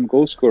the all-time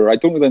goal scorer. I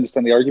don't really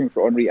understand the argument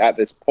for Henry at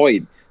this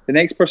point. The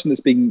next person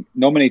that's being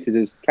nominated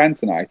is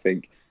Cantona, I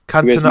think,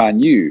 who is Man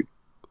U.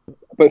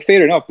 But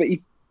fair enough. But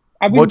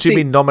what do you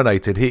mean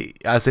nominated?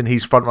 As in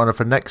he's front runner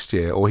for next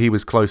year, or he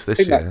was close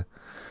this year?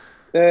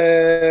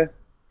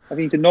 I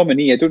think he's a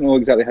nominee. I don't know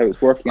exactly how it's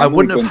working. I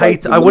wouldn't have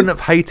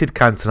hated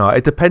Cantona.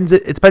 It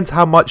depends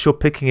how much you're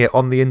picking it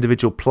on the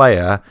individual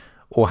player,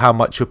 or how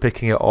much you're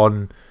picking it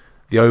on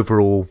the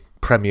overall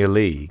Premier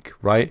League,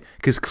 right?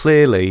 Because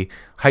clearly,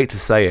 hate to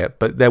say it,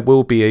 but there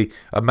will be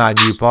a Man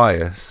U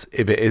bias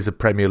if it is a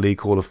Premier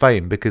League Hall of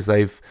Fame, because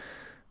they've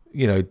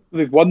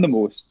won the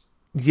most.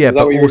 Yeah,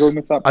 but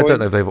also, I don't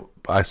know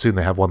if I assume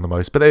they have won the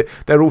most, but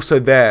they're also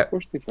there. Of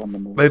course, they've won the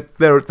most.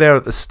 They're there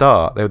at the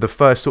start. They're the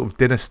first sort of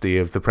dynasty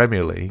of the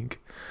Premier League.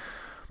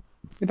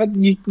 Yeah, but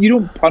you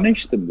don't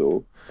punish them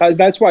though.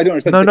 That's why I don't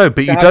understand. No,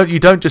 but you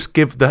don't just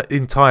give the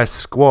entire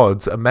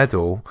squad a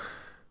medal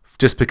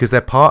just because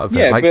they're part of it.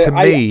 Yeah, like to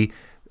me,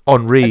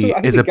 Henry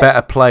is a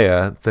better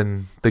player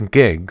than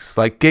Giggs.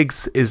 Like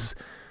Giggs is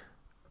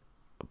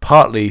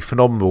partly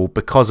phenomenal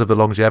because of the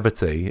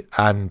longevity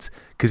and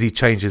because he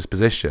changed his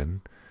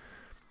position.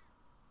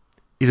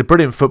 He's a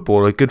brilliant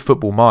footballer, a good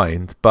football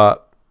mind,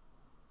 but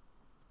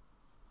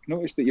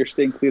notice that you're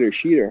staying clear of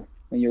Shearer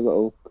in your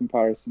little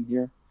comparison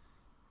here.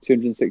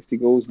 260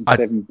 goals in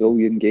 7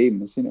 billion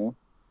games,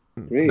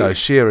 Great. No,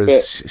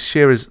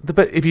 Shearer's.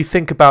 But if you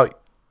think about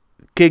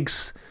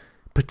Giggs,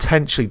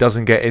 potentially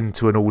doesn't get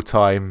into an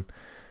all-time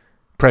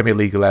Premier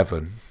League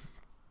 11.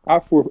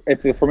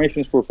 If the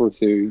formation is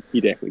 4-4-2,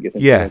 he definitely gets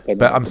into Yeah, all-time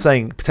but 11. I'm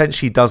saying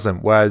potentially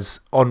doesn't, whereas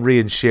Henry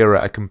and Shearer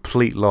are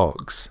complete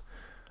logs.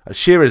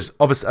 Shearer's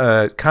obviously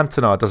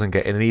Cantona doesn't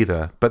get in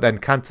either, but then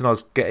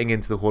Cantona's getting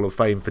into the Hall of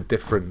Fame for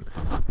different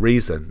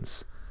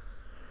reasons.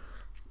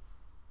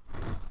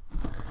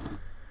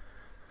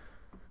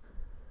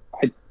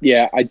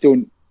 Yeah, I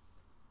don't.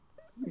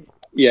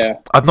 Yeah,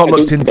 I've not I don't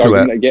looked see the into it.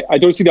 argument I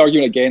don't see the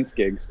argument against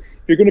Giggs.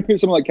 If you're going to put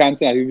someone like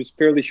Cantona, who was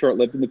fairly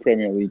short-lived in the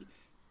Premier League,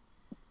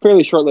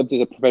 fairly short-lived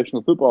as a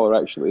professional footballer,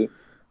 actually,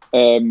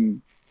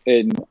 and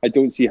I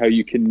don't see how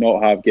you can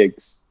not have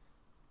Giggs.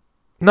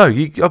 No,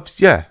 you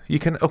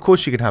can. Of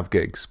course, you can have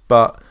Giggs,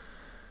 but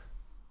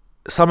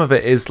some of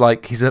it is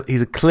like he's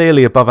a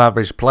clearly above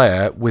average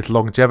player with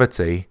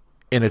longevity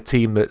in a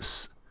team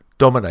that's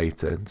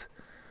dominated.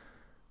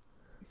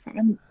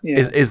 Yeah.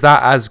 Is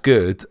that as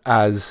good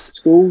as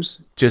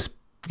Scholes? Just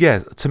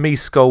to me,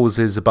 Scholes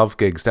is above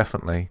Giggs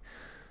definitely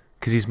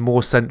because he's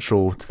more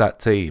central to that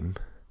team,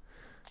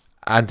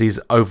 and he's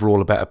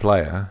overall a better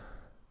player.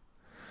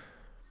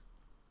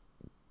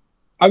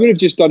 I would have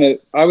just done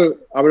it. I would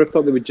have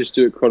thought they would just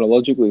do it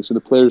chronologically. So the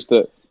players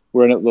that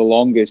were in it the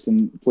longest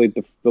and played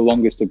the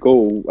longest to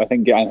go. I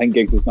think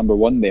Giggs is number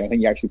one there. I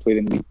think he actually played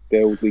in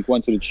the old League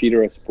One, so the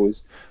cheater, I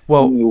suppose.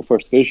 Well, in the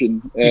first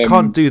division. You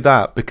can't do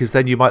that because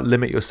then you might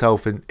limit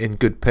yourself in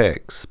good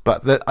picks.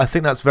 But I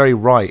think that's very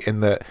right in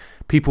that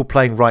people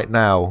playing right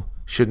now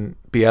shouldn't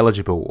be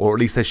eligible, or at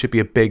least there should be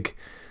a big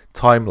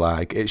time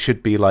lag. It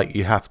should be like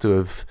you have to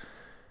have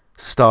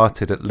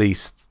started at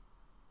least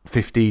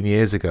 15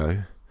 years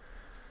ago.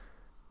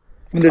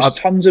 I mean, there's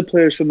tons of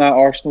players from that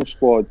Arsenal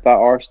squad, that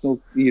Arsenal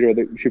era,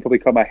 that should probably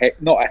come ahead,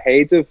 not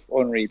ahead of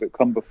Henry, but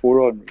come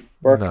before Henry.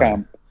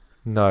 Bergkamp.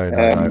 No.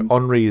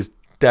 Henry is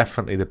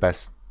definitely the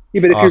best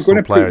but if Arsenal you're going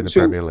to player in the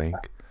Premier League.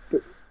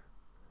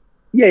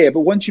 But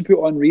once you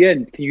put Henry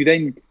in,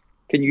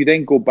 can you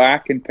then go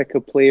back and pick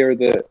a player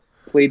that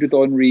played with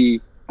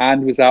Henry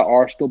and was at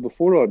Arsenal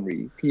before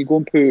Henry? Can you go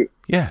and put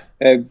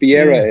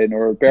Vieira in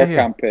or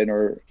Bergkamp in?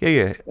 Or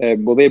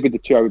well, they'd be the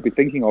two I would be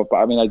thinking of. But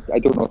I mean, I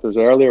don't know if there's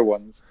earlier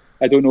ones.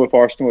 I don't know if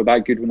Arsenal were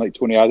that good when like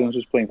Tony Adams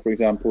was playing, for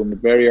example, in the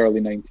very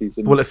early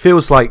 90s. Well, it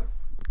feels like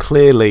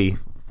clearly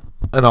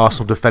an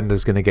Arsenal defender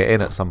is going to get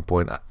in at some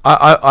point.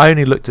 I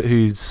only looked at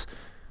who's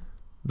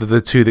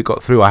the two that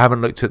got through. I haven't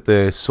looked at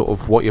the sort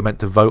of what you're meant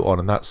to vote on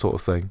and that sort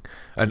of thing,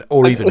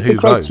 or even who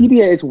votes. The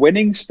criteria is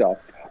winning stuff.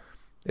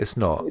 It's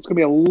not. It's going to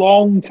be a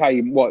long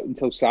time,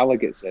 until Salah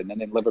gets in,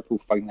 and then Liverpool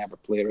finally have a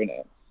player in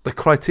it. The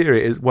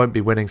criteria won't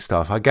be winning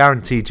stuff. I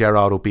guarantee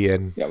Gerrard will be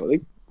in. Yeah, well,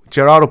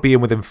 Gerrard will be in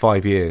within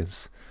 5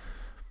 years.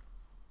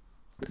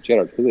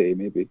 Gerrard Houllier,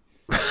 maybe.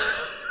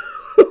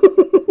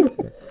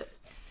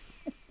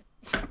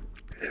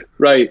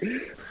 Right.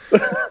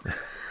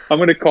 I'm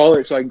going to call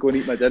it so I can go and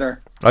eat my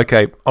dinner.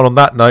 Okay, and on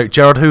that note,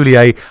 Gerrard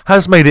Houllier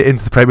has made it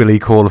into the Premier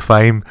League Hall of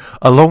Fame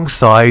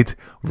alongside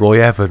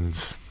Roy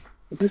Evans.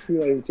 I just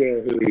realised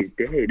Gerrard Houllier is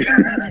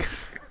dead.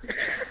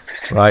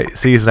 Right,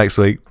 see you next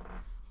week.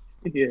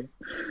 Yeah.